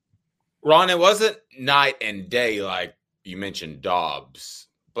 Ron, it wasn't night and day like you mentioned Dobbs,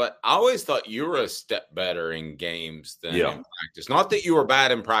 but I always thought you were a step better in games than in practice. Not that you were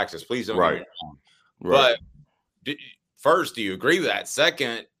bad in practice. Please don't get me wrong. Right. But first, do you agree with that?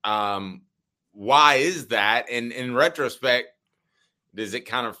 Second, why is that? And in retrospect, does it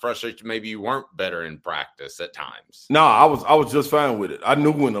kind of frustrate you? Maybe you weren't better in practice at times. No, I was just fine with it. I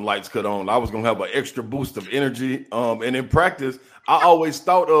knew when the lights cut on, I was going to have an extra boost of energy. And in practice, I always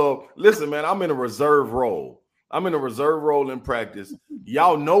thought of, listen, man, I'm in a reserve role. I'm in a reserve role in practice.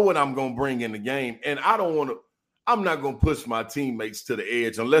 Y'all know what I'm going to bring in the game. And I'm not going to push my teammates to the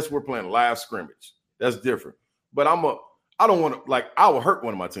edge unless we're playing live scrimmage. That's different. But I don't want to, I will hurt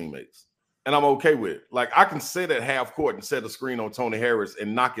one of my teammates. And I'm okay with it. I can sit at half court and set a screen on Tony Harris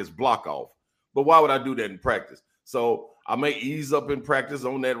and knock his block off. But why would I do that in practice? So I may ease up in practice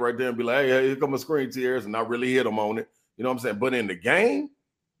on that right there and be like, hey, here comes a screen to Harris, and not really hit him on it. You know what I'm saying? But in the game,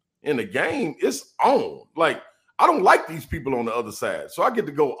 it's on. I don't like these people on the other side. So I get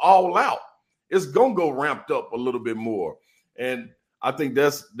to go all out. It's going to go ramped up a little bit more. And I think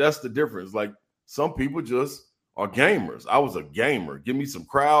that's the difference. Some people just are gamers. I was a gamer. Give me some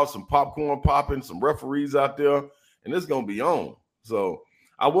crowds, some popcorn popping, some referees out there, and it's going to be on. So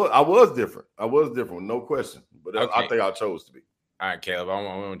I was different. I was different, no question. But okay. I think I chose to be. All right, Caleb, I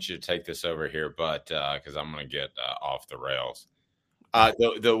want you to take this over here, but because I'm going to get off the rails.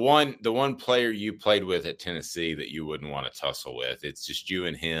 The one player you played with at Tennessee that you wouldn't want to tussle with, it's just you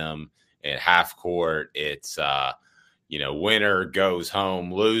and him at half court. It's winner goes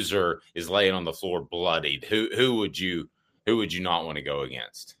home, loser is laying on the floor bloodied. Who would you not want to go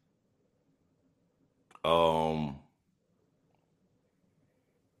against?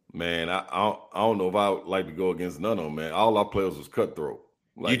 Man, I don't know if I would like to go against none of them, man. All our players was cutthroat.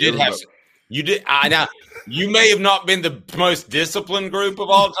 You did. Now you may have not been the most disciplined group of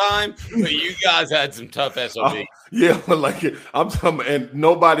all time, but you guys had some tough SOBs. Yeah, I'm talking, and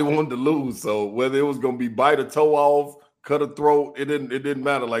nobody wanted to lose. So whether it was going to be bite a toe off, cut a throat, it didn't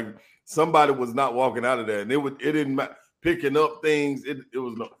matter. Somebody was not walking out of there, and it didn't matter. Picking up things, it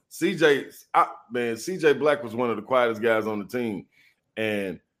was no CJ Black was one of the quietest guys on the team,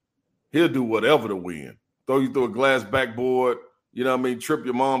 and he'll do whatever to win. Throw you through a glass backboard. You know what I mean? Trip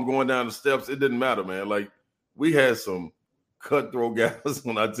your mom going down the steps. It didn't matter, man. We had some cutthroat guys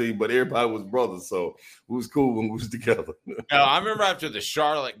on our team, but everybody was brothers, so it was cool when we was together. No, I remember after the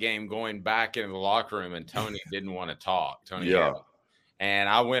Charlotte game going back into the locker room and Tony didn't want to talk. And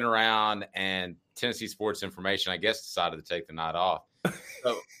I went around and Tennessee Sports Information, I guess, decided to take the night off.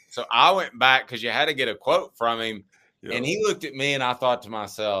 So I went back because you had to get a quote from him, and he looked at me and I thought to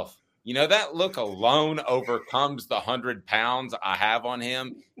myself, that look alone overcomes the 100 pounds I have on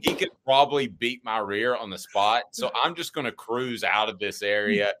him. He could probably beat my rear on the spot. So I'm just going to cruise out of this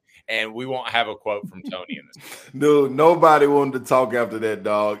area, and we won't have a quote from Tony in this. Dude, nobody wanted to talk after that,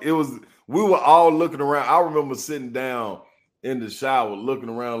 dog. We were all looking around. I remember sitting down in the shower looking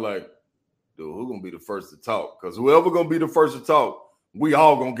around like, dude, who's going to be the first to talk? Because whoever going to be the first to talk, we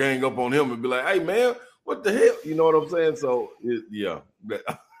all going to gang up on him and be like, hey, man, what the hell? You know what I'm saying? So,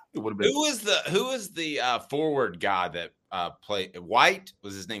 Who is the forward guy that played? White?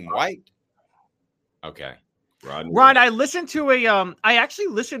 Was his name White? Okay. Ron, I listened to I actually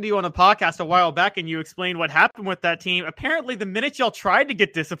listened to you on a podcast a while back, and you explained what happened with that team. Apparently, the minute y'all tried to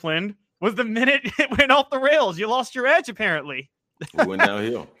get disciplined was the minute it went off the rails. You lost your edge, apparently. We went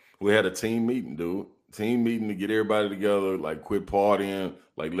downhill. We had a team meeting, dude. Team meeting to get everybody together, quit partying,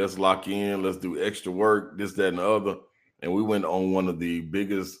 let's lock in, let's do extra work, this, that, and the other. And we went on one of the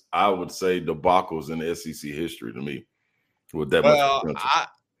biggest, I would say, debacles in the SEC history to me. With that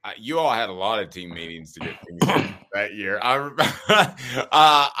you all had a lot of team meetings to get things done that year.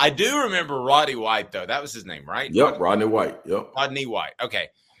 I do remember Roddy White, though. That was his name, right? Yep, Rodney White. Yep. Rodney White. Okay.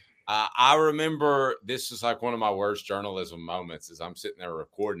 I remember this was like one of my worst journalism moments is I'm sitting there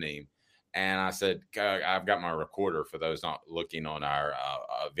recording him. And I said, I've got my recorder for those not looking on our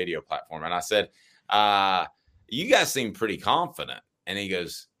video platform. And I said, you guys seem pretty confident. And he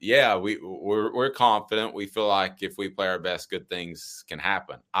goes, yeah, we're confident. We feel like if we play our best, good things can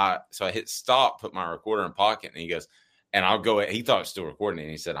happen. So I hit stop, put my recorder in pocket, and he goes, and I'll go ahead. He thought it was still recording.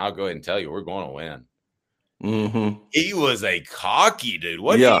 And he said, I'll go ahead and tell you, we're going to win. Mm-hmm. He was a cocky dude.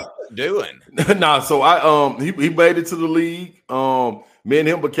 What are you doing? So he made it to the league. Me and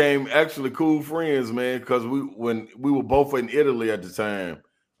him became actually cool friends, man, because when we were both in Italy at the time,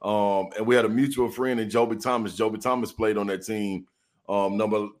 and we had a mutual friend in Joby Thomas. Joby Thomas played on that team,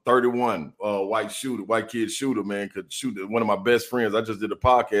 number 31, white kid shooter, man, could shoot. One of my best friends. I just did a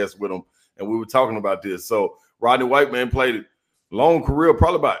podcast with him, and we were talking about this. So Rodney White, man, played a long career,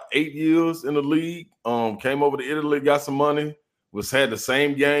 probably about 8 years in the league. Came over to Italy, got some money, had the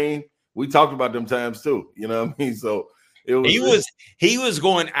same game. We talked about them times too. You know what I mean? So he was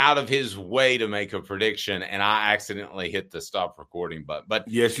going out of his way to make a prediction, and I accidentally hit the stop recording button. But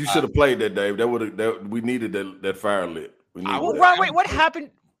yes, you should have played that, Dave. We needed that fire lit. Ron, wait, what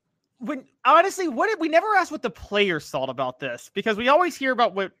happened? We never asked what the players thought about this, because we always hear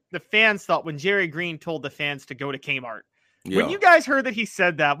about what the fans thought when Jerry Green told the fans to go to Kmart. Yeah. When you guys heard that he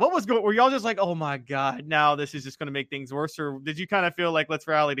said that, what was going? Were y'all just like, "Oh my God, now this is just going to make things worse," or did you kind of feel like let's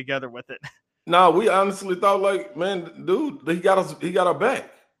rally together with it? No, we honestly thought like, man, dude, he got our back.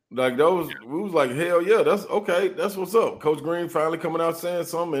 Like we was like, hell yeah, that's okay, that's what's up. Coach Green finally coming out saying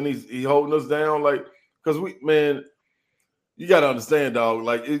something, and he holding us down, like, because you got to understand, dog.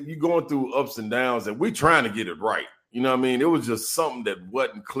 Like you going through ups and downs, and we trying to get it right. You know what I mean? It was just something that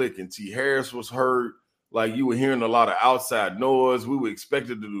wasn't clicking. T. Harris was hurt. Like you were hearing a lot of outside noise. We were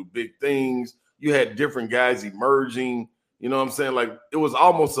expected to do big things. You had different guys emerging. You know what I'm saying? Like it was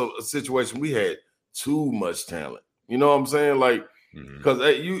almost a situation we had too much talent. You know what I'm saying? Like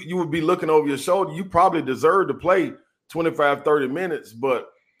because you would be looking over your shoulder. You probably deserve to play 25, 30 minutes. But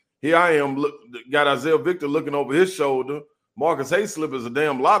here I am, got Isaiah Victor looking over his shoulder. Marcus Hayslip is a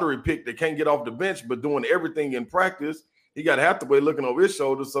damn lottery pick that can't get off the bench but doing everything in practice. He got Hathaway looking over his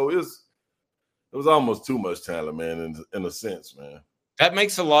shoulder. So it was almost too much talent, man, in a sense, man. That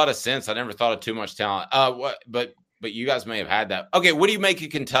makes a lot of sense. I never thought of too much talent. But you guys may have had that. Okay, what do you make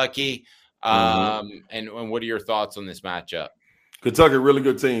of Kentucky? And what are your thoughts on this matchup? Kentucky, really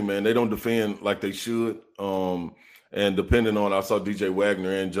good team, man. They don't defend like they should. And depending on, I saw DJ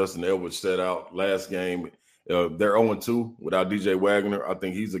Wagner and Justin Edwards set out last game. They're 0-2 without DJ Wagner. I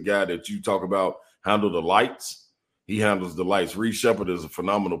think he's a guy that you talk about handle the lights. He handles the lights. Reed Shepard is a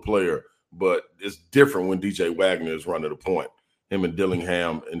phenomenal player, but it's different when DJ Wagner is running the point. Him and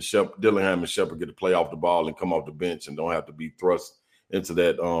Dillingham and Shepard get to play off the ball and come off the bench and don't have to be thrust into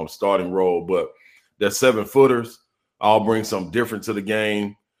that starting role. But that 7-footers all bring something different to the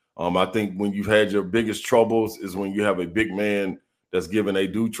game. I think when you've had your biggest troubles is when you have a big man that's giving a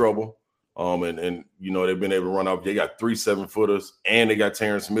dude trouble. And you know, they've been able to run off. They got 3 7-footers and they got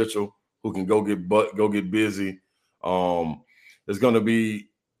Terrence Mitchell who can go get busy. It's going to be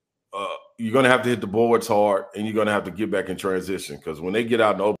you're going to have to hit the boards hard, and you're going to have to get back in transition, because when they get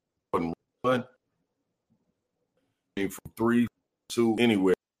out and open run from 3 to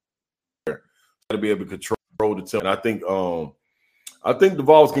anywhere, got to be able to control the tempo. And I think the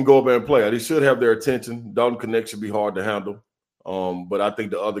Vols can go up there and play. They should have their attention. Dalton Connect should be hard to handle. But I think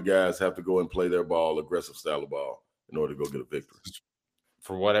the other guys have to go and play their ball, aggressive style of ball, in order to go get a victory.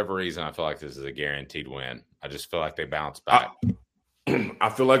 For whatever reason, I feel like this is a guaranteed win. I just feel like they bounce back. I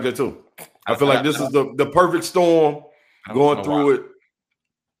feel like that too. I feel like this is the perfect storm going through it.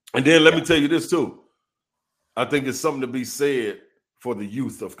 And then let me tell you this too. I think it's something to be said for the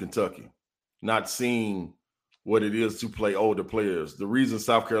youth of Kentucky, not seeing what it is to play older players. The reason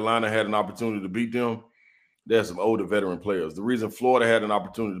South Carolina had an opportunity to beat them, there's some older veteran players. The reason Florida had an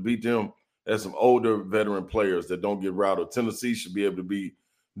opportunity to beat them, there's some older veteran players that don't get rattled. Tennessee should be able to be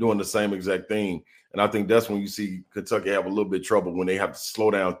doing the same exact thing. And I think that's when you see Kentucky have a little bit of trouble, when they have to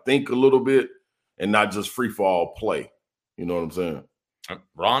slow down, think a little bit, and not just free fall play. You know what I'm saying?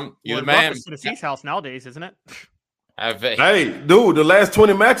 Ron, you're the man. Tennessee's house nowadays, isn't it? Hey, dude, the last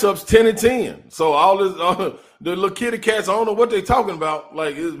 20 matchups, 10-10. So all this, the little kitty cats, I don't know what they're talking about.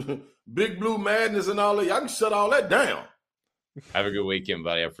 Like Big Blue Madness and all that. Y'all can shut all that down. Have a good weekend,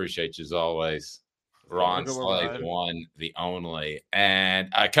 buddy. I appreciate you as always. Ron Slay, the one, the only. And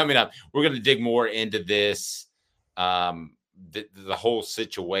coming up, we're going to dig more into this, the whole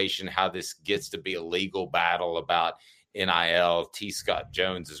situation, how this gets to be a legal battle about NIL. T. Scott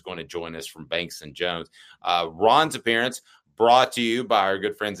Jones is going to join us from Banks & Jones. Ron's appearance brought to you by our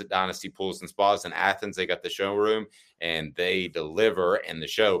good friends at Dynasty Pools and Spas in Athens. They got the showroom and they deliver, and the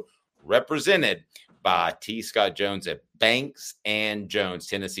show represented by T. Scott Jones at Banks and Jones,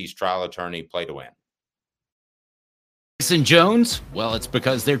 Tennessee's trial attorney. Play to win. Banks & Jones? Well, it's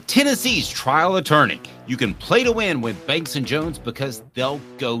because they're Tennessee's trial attorney. You can play to win with Banks & Jones because they'll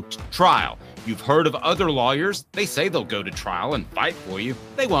go to trial. You've heard of other lawyers. They say they'll go to trial and fight for you.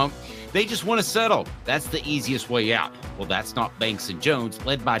 They won't. They just want to settle. That's the easiest way out. Well, that's not Banks & Jones,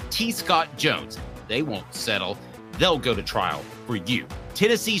 led by T. Scott Jones. They won't settle. They'll go to trial for you.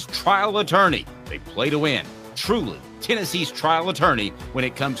 Tennessee's trial attorney. They play to win. Truly, Tennessee's trial attorney when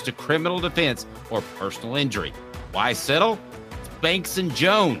it comes to criminal defense or personal injury. Why settle? It's Banks &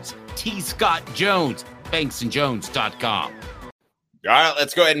 Jones. T. Scott Jones. BanksandJones.com. All right,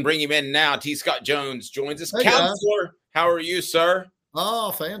 let's go ahead and bring him in now. T. Scott Jones joins us. Hey, Counselor, guys. How are you, sir?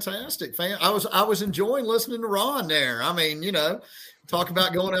 Oh, fantastic. I was enjoying listening to Ron there. I mean, talk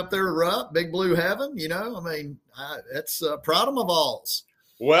about going up there to Rupp, Big Blue Heaven, that's proud of my balls.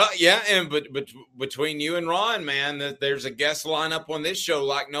 Well, yeah, but between you and Ron, man, there's a guest lineup on this show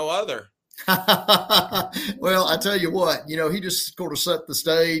like no other. Well, I tell you what, he just sort of set the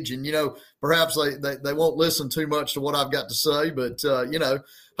stage, and perhaps they won't listen too much to what I've got to say, but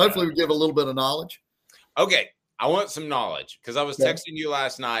hopefully we give a little bit of knowledge. Okay, I want some knowledge because I was texting you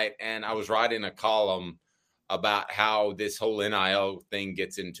last night, and I was writing a column about how this whole NIL thing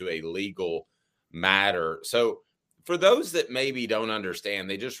gets into a legal matter. So for those that maybe don't understand,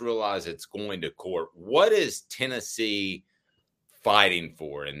 they just realize it's going to court. What is Tennessee fighting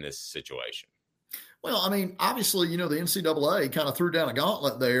for in this situation? Well, I mean, obviously, the NCAA kind of threw down a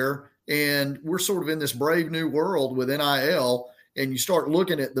gauntlet there, and we're sort of in this brave new world with NIL, and you start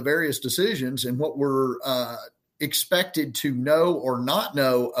looking at the various decisions and what we're expected to know or not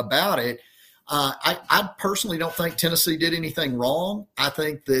know about it. I personally don't think Tennessee did anything wrong. I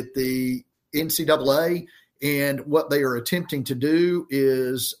think that the NCAA and what they are attempting to do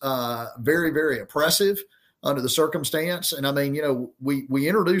is very, very oppressive under the circumstance. And I mean, we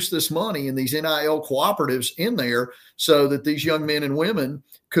introduced this money in these NIL cooperatives in there so that these young men and women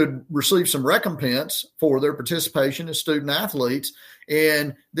could receive some recompense for their participation as student athletes.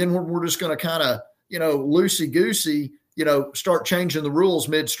 And then we're just going to kind of, loosey-goosey, start changing the rules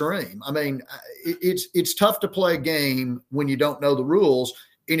midstream. I mean, it's tough to play a game when you don't know the rules.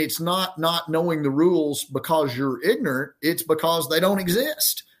 And it's not knowing the rules because you're ignorant. It's because they don't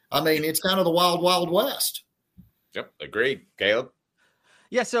exist. I mean, it's kind of the wild, wild west. Yep, agreed. Caleb?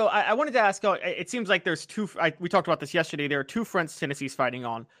 Yeah, so I wanted to ask, it seems like there's two, we talked about this yesterday, there are two fronts Tennessee's fighting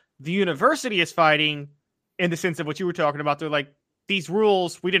on. The university is fighting in the sense of what you were talking about. They're like, these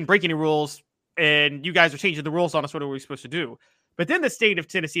rules, we didn't break any rules, and you guys are changing the rules on us. What are we supposed to do? But then the state of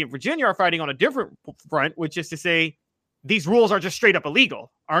Tennessee and Virginia are fighting on a different front, which is to say, these rules are just straight up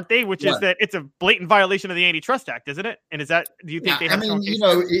illegal, aren't they? Which is that it's a blatant violation of the Antitrust Act, isn't it? And do you think they have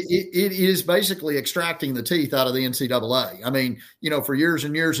it is basically extracting the teeth out of the NCAA. I mean, for years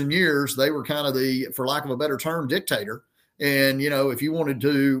and years and years, they were kind of the, for lack of a better term, dictator. And, if you wanted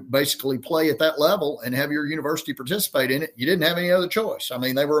to basically play at that level and have your university participate in it, you didn't have any other choice. I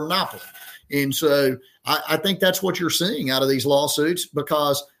mean, they were a monopoly. And so I think that's what you're seeing out of these lawsuits,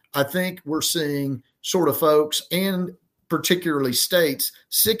 because I think we're seeing sort of folks and particularly states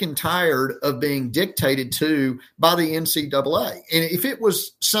sick and tired of being dictated to by the NCAA. And if it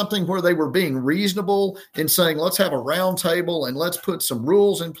was something where they were being reasonable and saying, let's have a round table and let's put some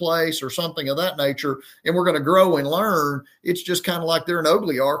rules in place or something of that nature, and we're going to grow and learn, it's just kind of like they're an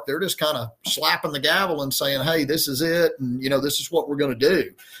oligarch. They're just kind of slapping the gavel and saying, hey, this is it. And, this is what we're going to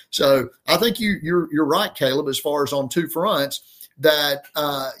do. So I think you're right, Caleb, as far as on two fronts that,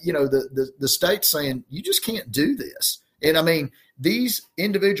 the state's saying, you just can't do this. And I mean, these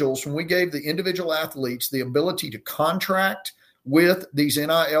individuals, when we gave the individual athletes the ability to contract with these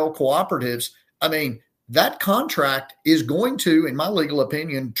NIL cooperatives, I mean, that contract is going to, in my legal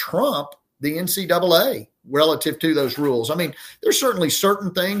opinion, trump the NCAA relative to those rules. I mean, there's certainly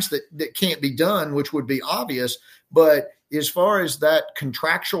certain things that can't be done, which would be obvious. But as far as that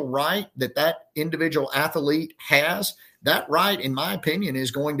contractual right that individual athlete has, that right, in my opinion, is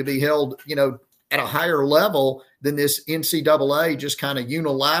going to be held, at a higher level than this NCAA just kind of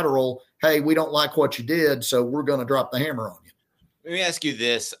unilateral, hey, we don't like what you did, so we're going to drop the hammer on you. Let me ask you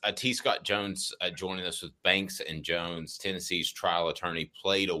this. T. Scott Jones joining us with Banks and Jones, Tennessee's trial attorney,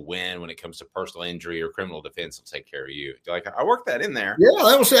 play to win when it comes to personal injury or criminal defense. Will take care of you. I worked that in there. Yeah,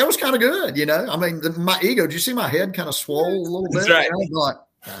 that was kind of good. I mean, my ego, did you see my head kind of swole a little bit? That's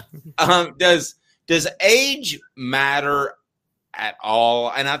right. Does age matter at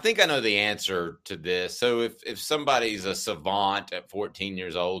all? And I think I know the answer to this. So if somebody's a savant at 14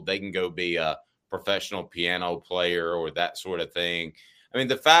 years old, they can go be a professional piano player or that sort of thing. I mean,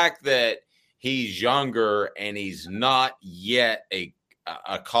 the fact that he's younger and he's not yet a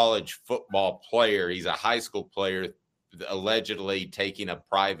college football player, he's a high school player, allegedly taking a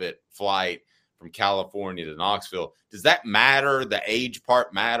private flight from California to Knoxville. Does that matter? The age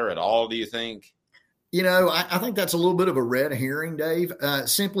part matter at all, do you think? I think that's a little bit of a red herring, Dave,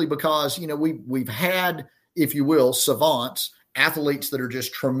 simply because, we've had, if you will, savants, athletes that are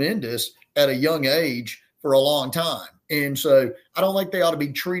just tremendous at a young age for a long time. And so I don't think they ought to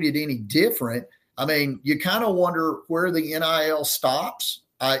be treated any different. I mean, you kind of wonder where the NIL stops,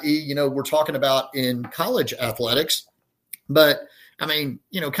 i.e., we're talking about in college athletics, but I mean,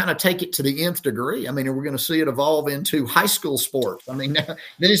 kind of take it to the nth degree. I mean, we're going to see it evolve into high school sports. I mean, then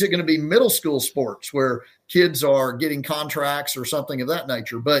is it going to be middle school sports where kids are getting contracts or something of that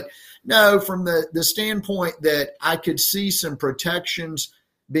nature? But no, from the standpoint that I could see some protections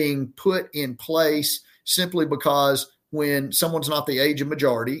being put in place simply because when someone's not the age of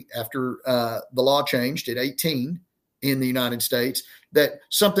majority after the law changed at 18 in the United States, that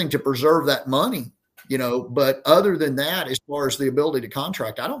something to preserve that money. But other than that, as far as the ability to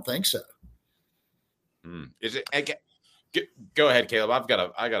contract, I don't think so. Is it? Go ahead, Caleb.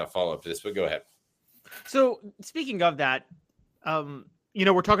 I got to follow up to this, but go ahead. So speaking of that,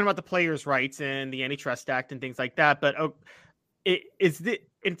 we're talking about the players' rights and the Antitrust Act and things like that. But it's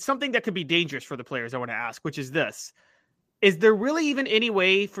something that could be dangerous for the players. I want to ask, which is this. Is there really even any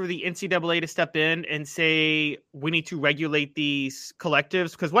way for the NCAA to step in and say, we need to regulate these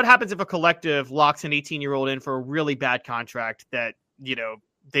collectives? Because what happens if a collective locks an 18-year-old in for a really bad contract that,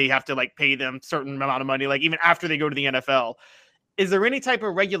 they have to pay them a certain amount of money, even after they go to the NFL? Is there any type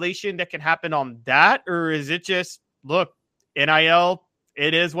of regulation that can happen on that? Or is it just, look, NIL,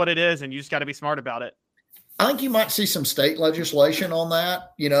 it is what it is, and you just got to be smart about it? I think you might see some state legislation on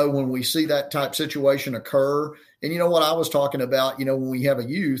that, when we see that type situation occur. And what I was talking about, when we have a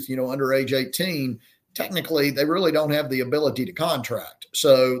youth, under age 18, technically they really don't have the ability to contract.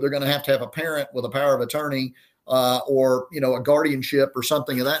 So they're going to have a parent with a power of attorney or, a guardianship or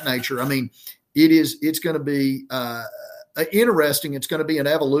something of that nature. I mean, it's going to be interesting. It's going to be an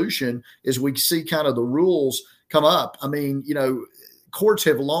evolution as we see kind of the rules come up. I mean, courts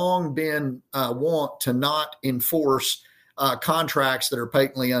have long been want to not enforce contracts that are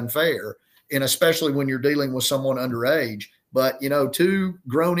patently unfair, and especially when you're dealing with someone underage. But, two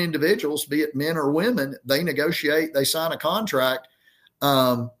grown individuals, be it men or women, they negotiate, they sign a contract.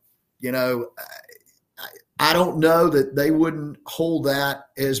 I don't know that they wouldn't hold that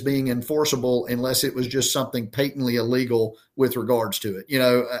as being enforceable unless it was just something patently illegal with regards to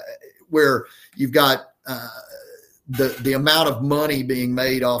it, where you've got the amount of money being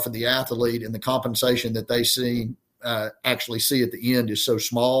made off of the athlete and the compensation that they actually see at the end is so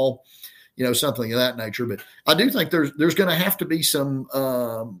small, something of that nature. But I do think there's going to have to be some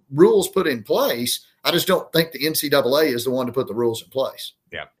rules put in place. I just don't think the NCAA is the one to put the rules in place.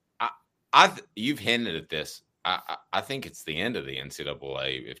 Yeah. You've hinted at this. I think it's the end of the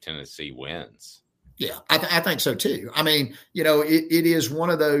NCAA if Tennessee wins. Yeah, I think so too. I mean, it is one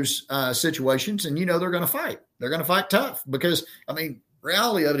of those situations, and they're going to fight. They're going to fight tough because, I mean,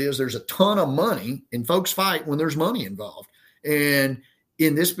 reality of it is there's a ton of money, and folks fight when there's money involved. And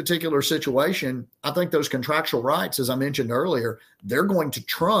in this particular situation, I think those contractual rights, as I mentioned earlier, they're going to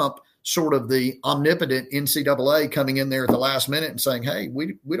trump sort of the omnipotent NCAA coming in there at the last minute and saying, hey,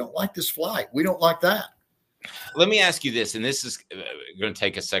 we don't like this flight. We don't like that. Let me ask you this, and this is going to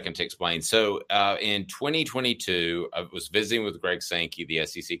take a second to explain. So in 2022, I was visiting with Greg Sankey, the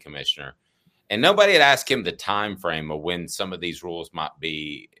SEC commissioner, and nobody had asked him the time frame of when some of these rules might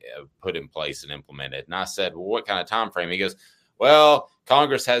be put in place and implemented. And I said, well, what kind of time frame? He goes, well,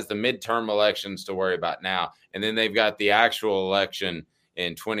 Congress has the midterm elections to worry about now, and then they've got the actual election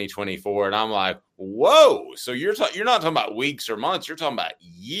in 2024. And I'm like, whoa, so you're not talking about weeks or months, you're talking about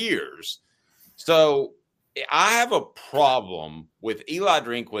years. So I have a problem with Eli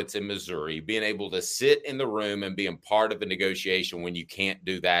Drinkwitz in Missouri being able to sit in the room and being part of a negotiation when you can't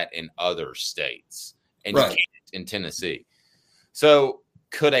do that in other states and right. You can't in Tennessee. So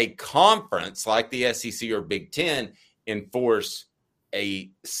could a conference like the SEC or Big Ten enforce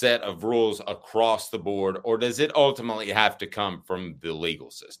a set of rules across the board, or does it ultimately have to come from the legal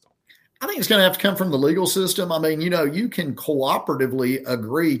system? I think it's going to have to come from the legal system. I mean, you can cooperatively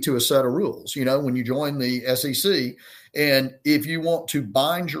agree to a set of rules, when you join the SEC. And if you want to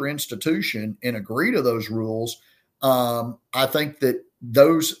bind your institution and agree to those rules, I think that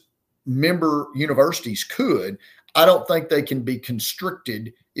those member universities could. I don't think they can be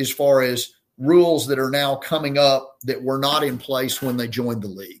constricted as far as rules that are now coming up that were not in place when they joined the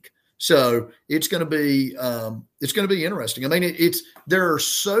league. So it's going to be interesting. I mean, there are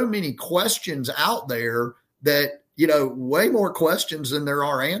so many questions out there that, way more questions than there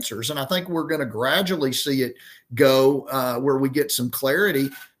are answers. And I think we're going to gradually see it go where we get some clarity.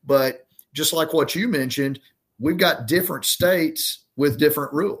 But just like what you mentioned, we've got different states with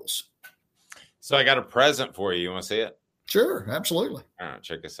different rules. So I got a present for you. You want to see it? Sure, absolutely. All right,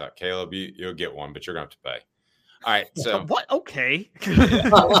 check this out. Caleb, you'll get one, but you're going to have to pay. All right. So what? Okay. Can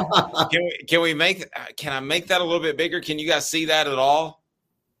I make that a little bit bigger? Can you guys see that at all?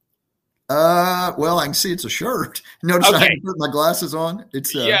 Well, I can see it's a shirt. Notice I haven't put my glasses on.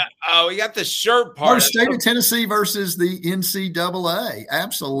 It's yeah. Oh, we got the shirt part. State of Tennessee versus the NCAA.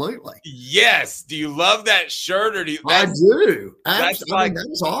 Absolutely. Yes. Do you love that shirt, or do you? I do. Absolutely. That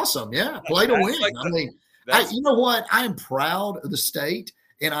is awesome. Yeah. Play to win. You know what? I am proud of the state,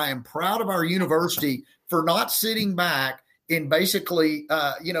 and I am proud of our university for not sitting back and basically,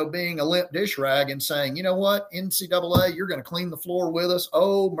 being a limp dish rag and saying, you know what, NCAA, you're going to clean the floor with us.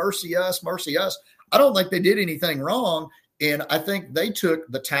 Oh, mercy us, mercy us. I don't think they did anything wrong. And I think they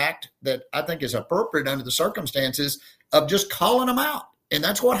took the tact that I think is appropriate under the circumstances of just calling them out. And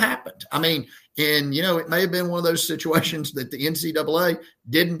that's what happened. I mean, and, it may have been one of those situations that the NCAA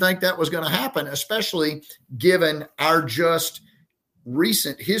didn't think that was going to happen, especially given our just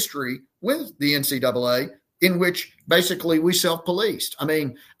recent history with the NCAA, in which basically we self-policed. I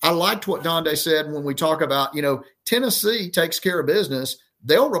mean, I liked what Donde said when we talk about, Tennessee takes care of business.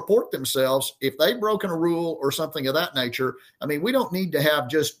 They'll report themselves if they've broken a rule or something of that nature. I mean, we don't need to have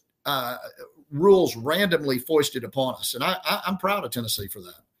just rules randomly foisted upon us. And I'm proud of Tennessee for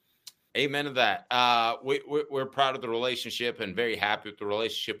that. Amen to that. We're proud of the relationship and very happy with the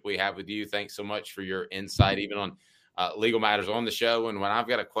relationship we have with you. Thanks so much for your insight, even on legal matters on the show. And when I've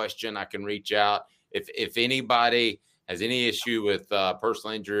got a question, I can reach out. If anybody has any issue with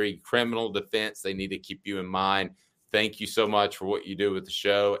personal injury, criminal defense, they need to keep you in mind. Thank you so much for what you do with the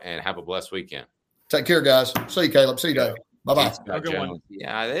show, and have a blessed weekend. Take care, guys. See you, Caleb. See you, Dave. Bye-bye.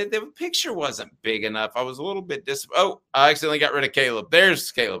 Yeah, the picture wasn't big enough. I was a little bit disappointed. Oh, I accidentally got rid of Caleb.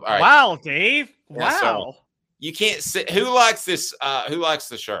 There's Caleb. All right. Wow, Dave. Wow. Yeah, so you can't see. Who likes this? Who likes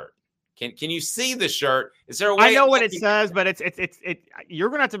the shirt? Can you see the shirt? Is there a way? I know what it says, but it's you're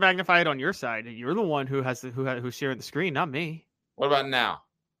gonna have to magnify it on your side. You're the one who's sharing the screen, not me. What about now?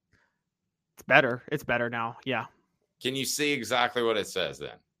 It's better. It's better now. Yeah. Can you see exactly what it says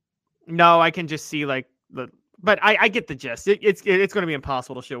then? No, I can just see but I get the gist. It's going to be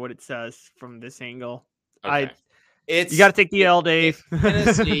impossible to show what it says from this angle. Okay. You got to take the L, Dave.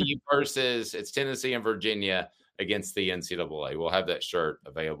 Tennessee it's Tennessee and Virginia against the NCAA. We'll have that shirt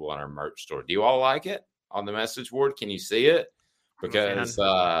available on our merch store. Do you all like it on the message board? Can you see it? Because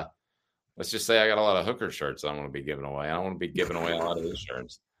let's just say I got a lot of hooker shirts I want to be giving away. I don't want to be giving away a lot of these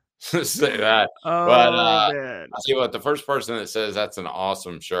shirts. Say that. But I'll tell you what, the first person that says that's an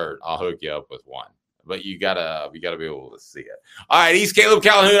awesome shirt, I'll hook you up with one. But you gotta be able to see it. All right, he's Caleb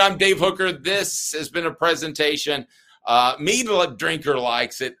Calhoun. I'm Dave Hooker. This has been a presentation. Mead Drinker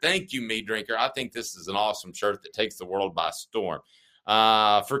likes it. Thank you, Mead Drinker. I think this is an awesome shirt that takes the world by storm.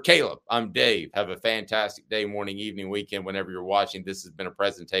 For Caleb, I'm Dave. Have a fantastic day, morning, evening, weekend, whenever you're watching. This has been a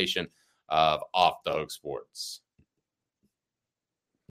presentation of Off the Hook Sports.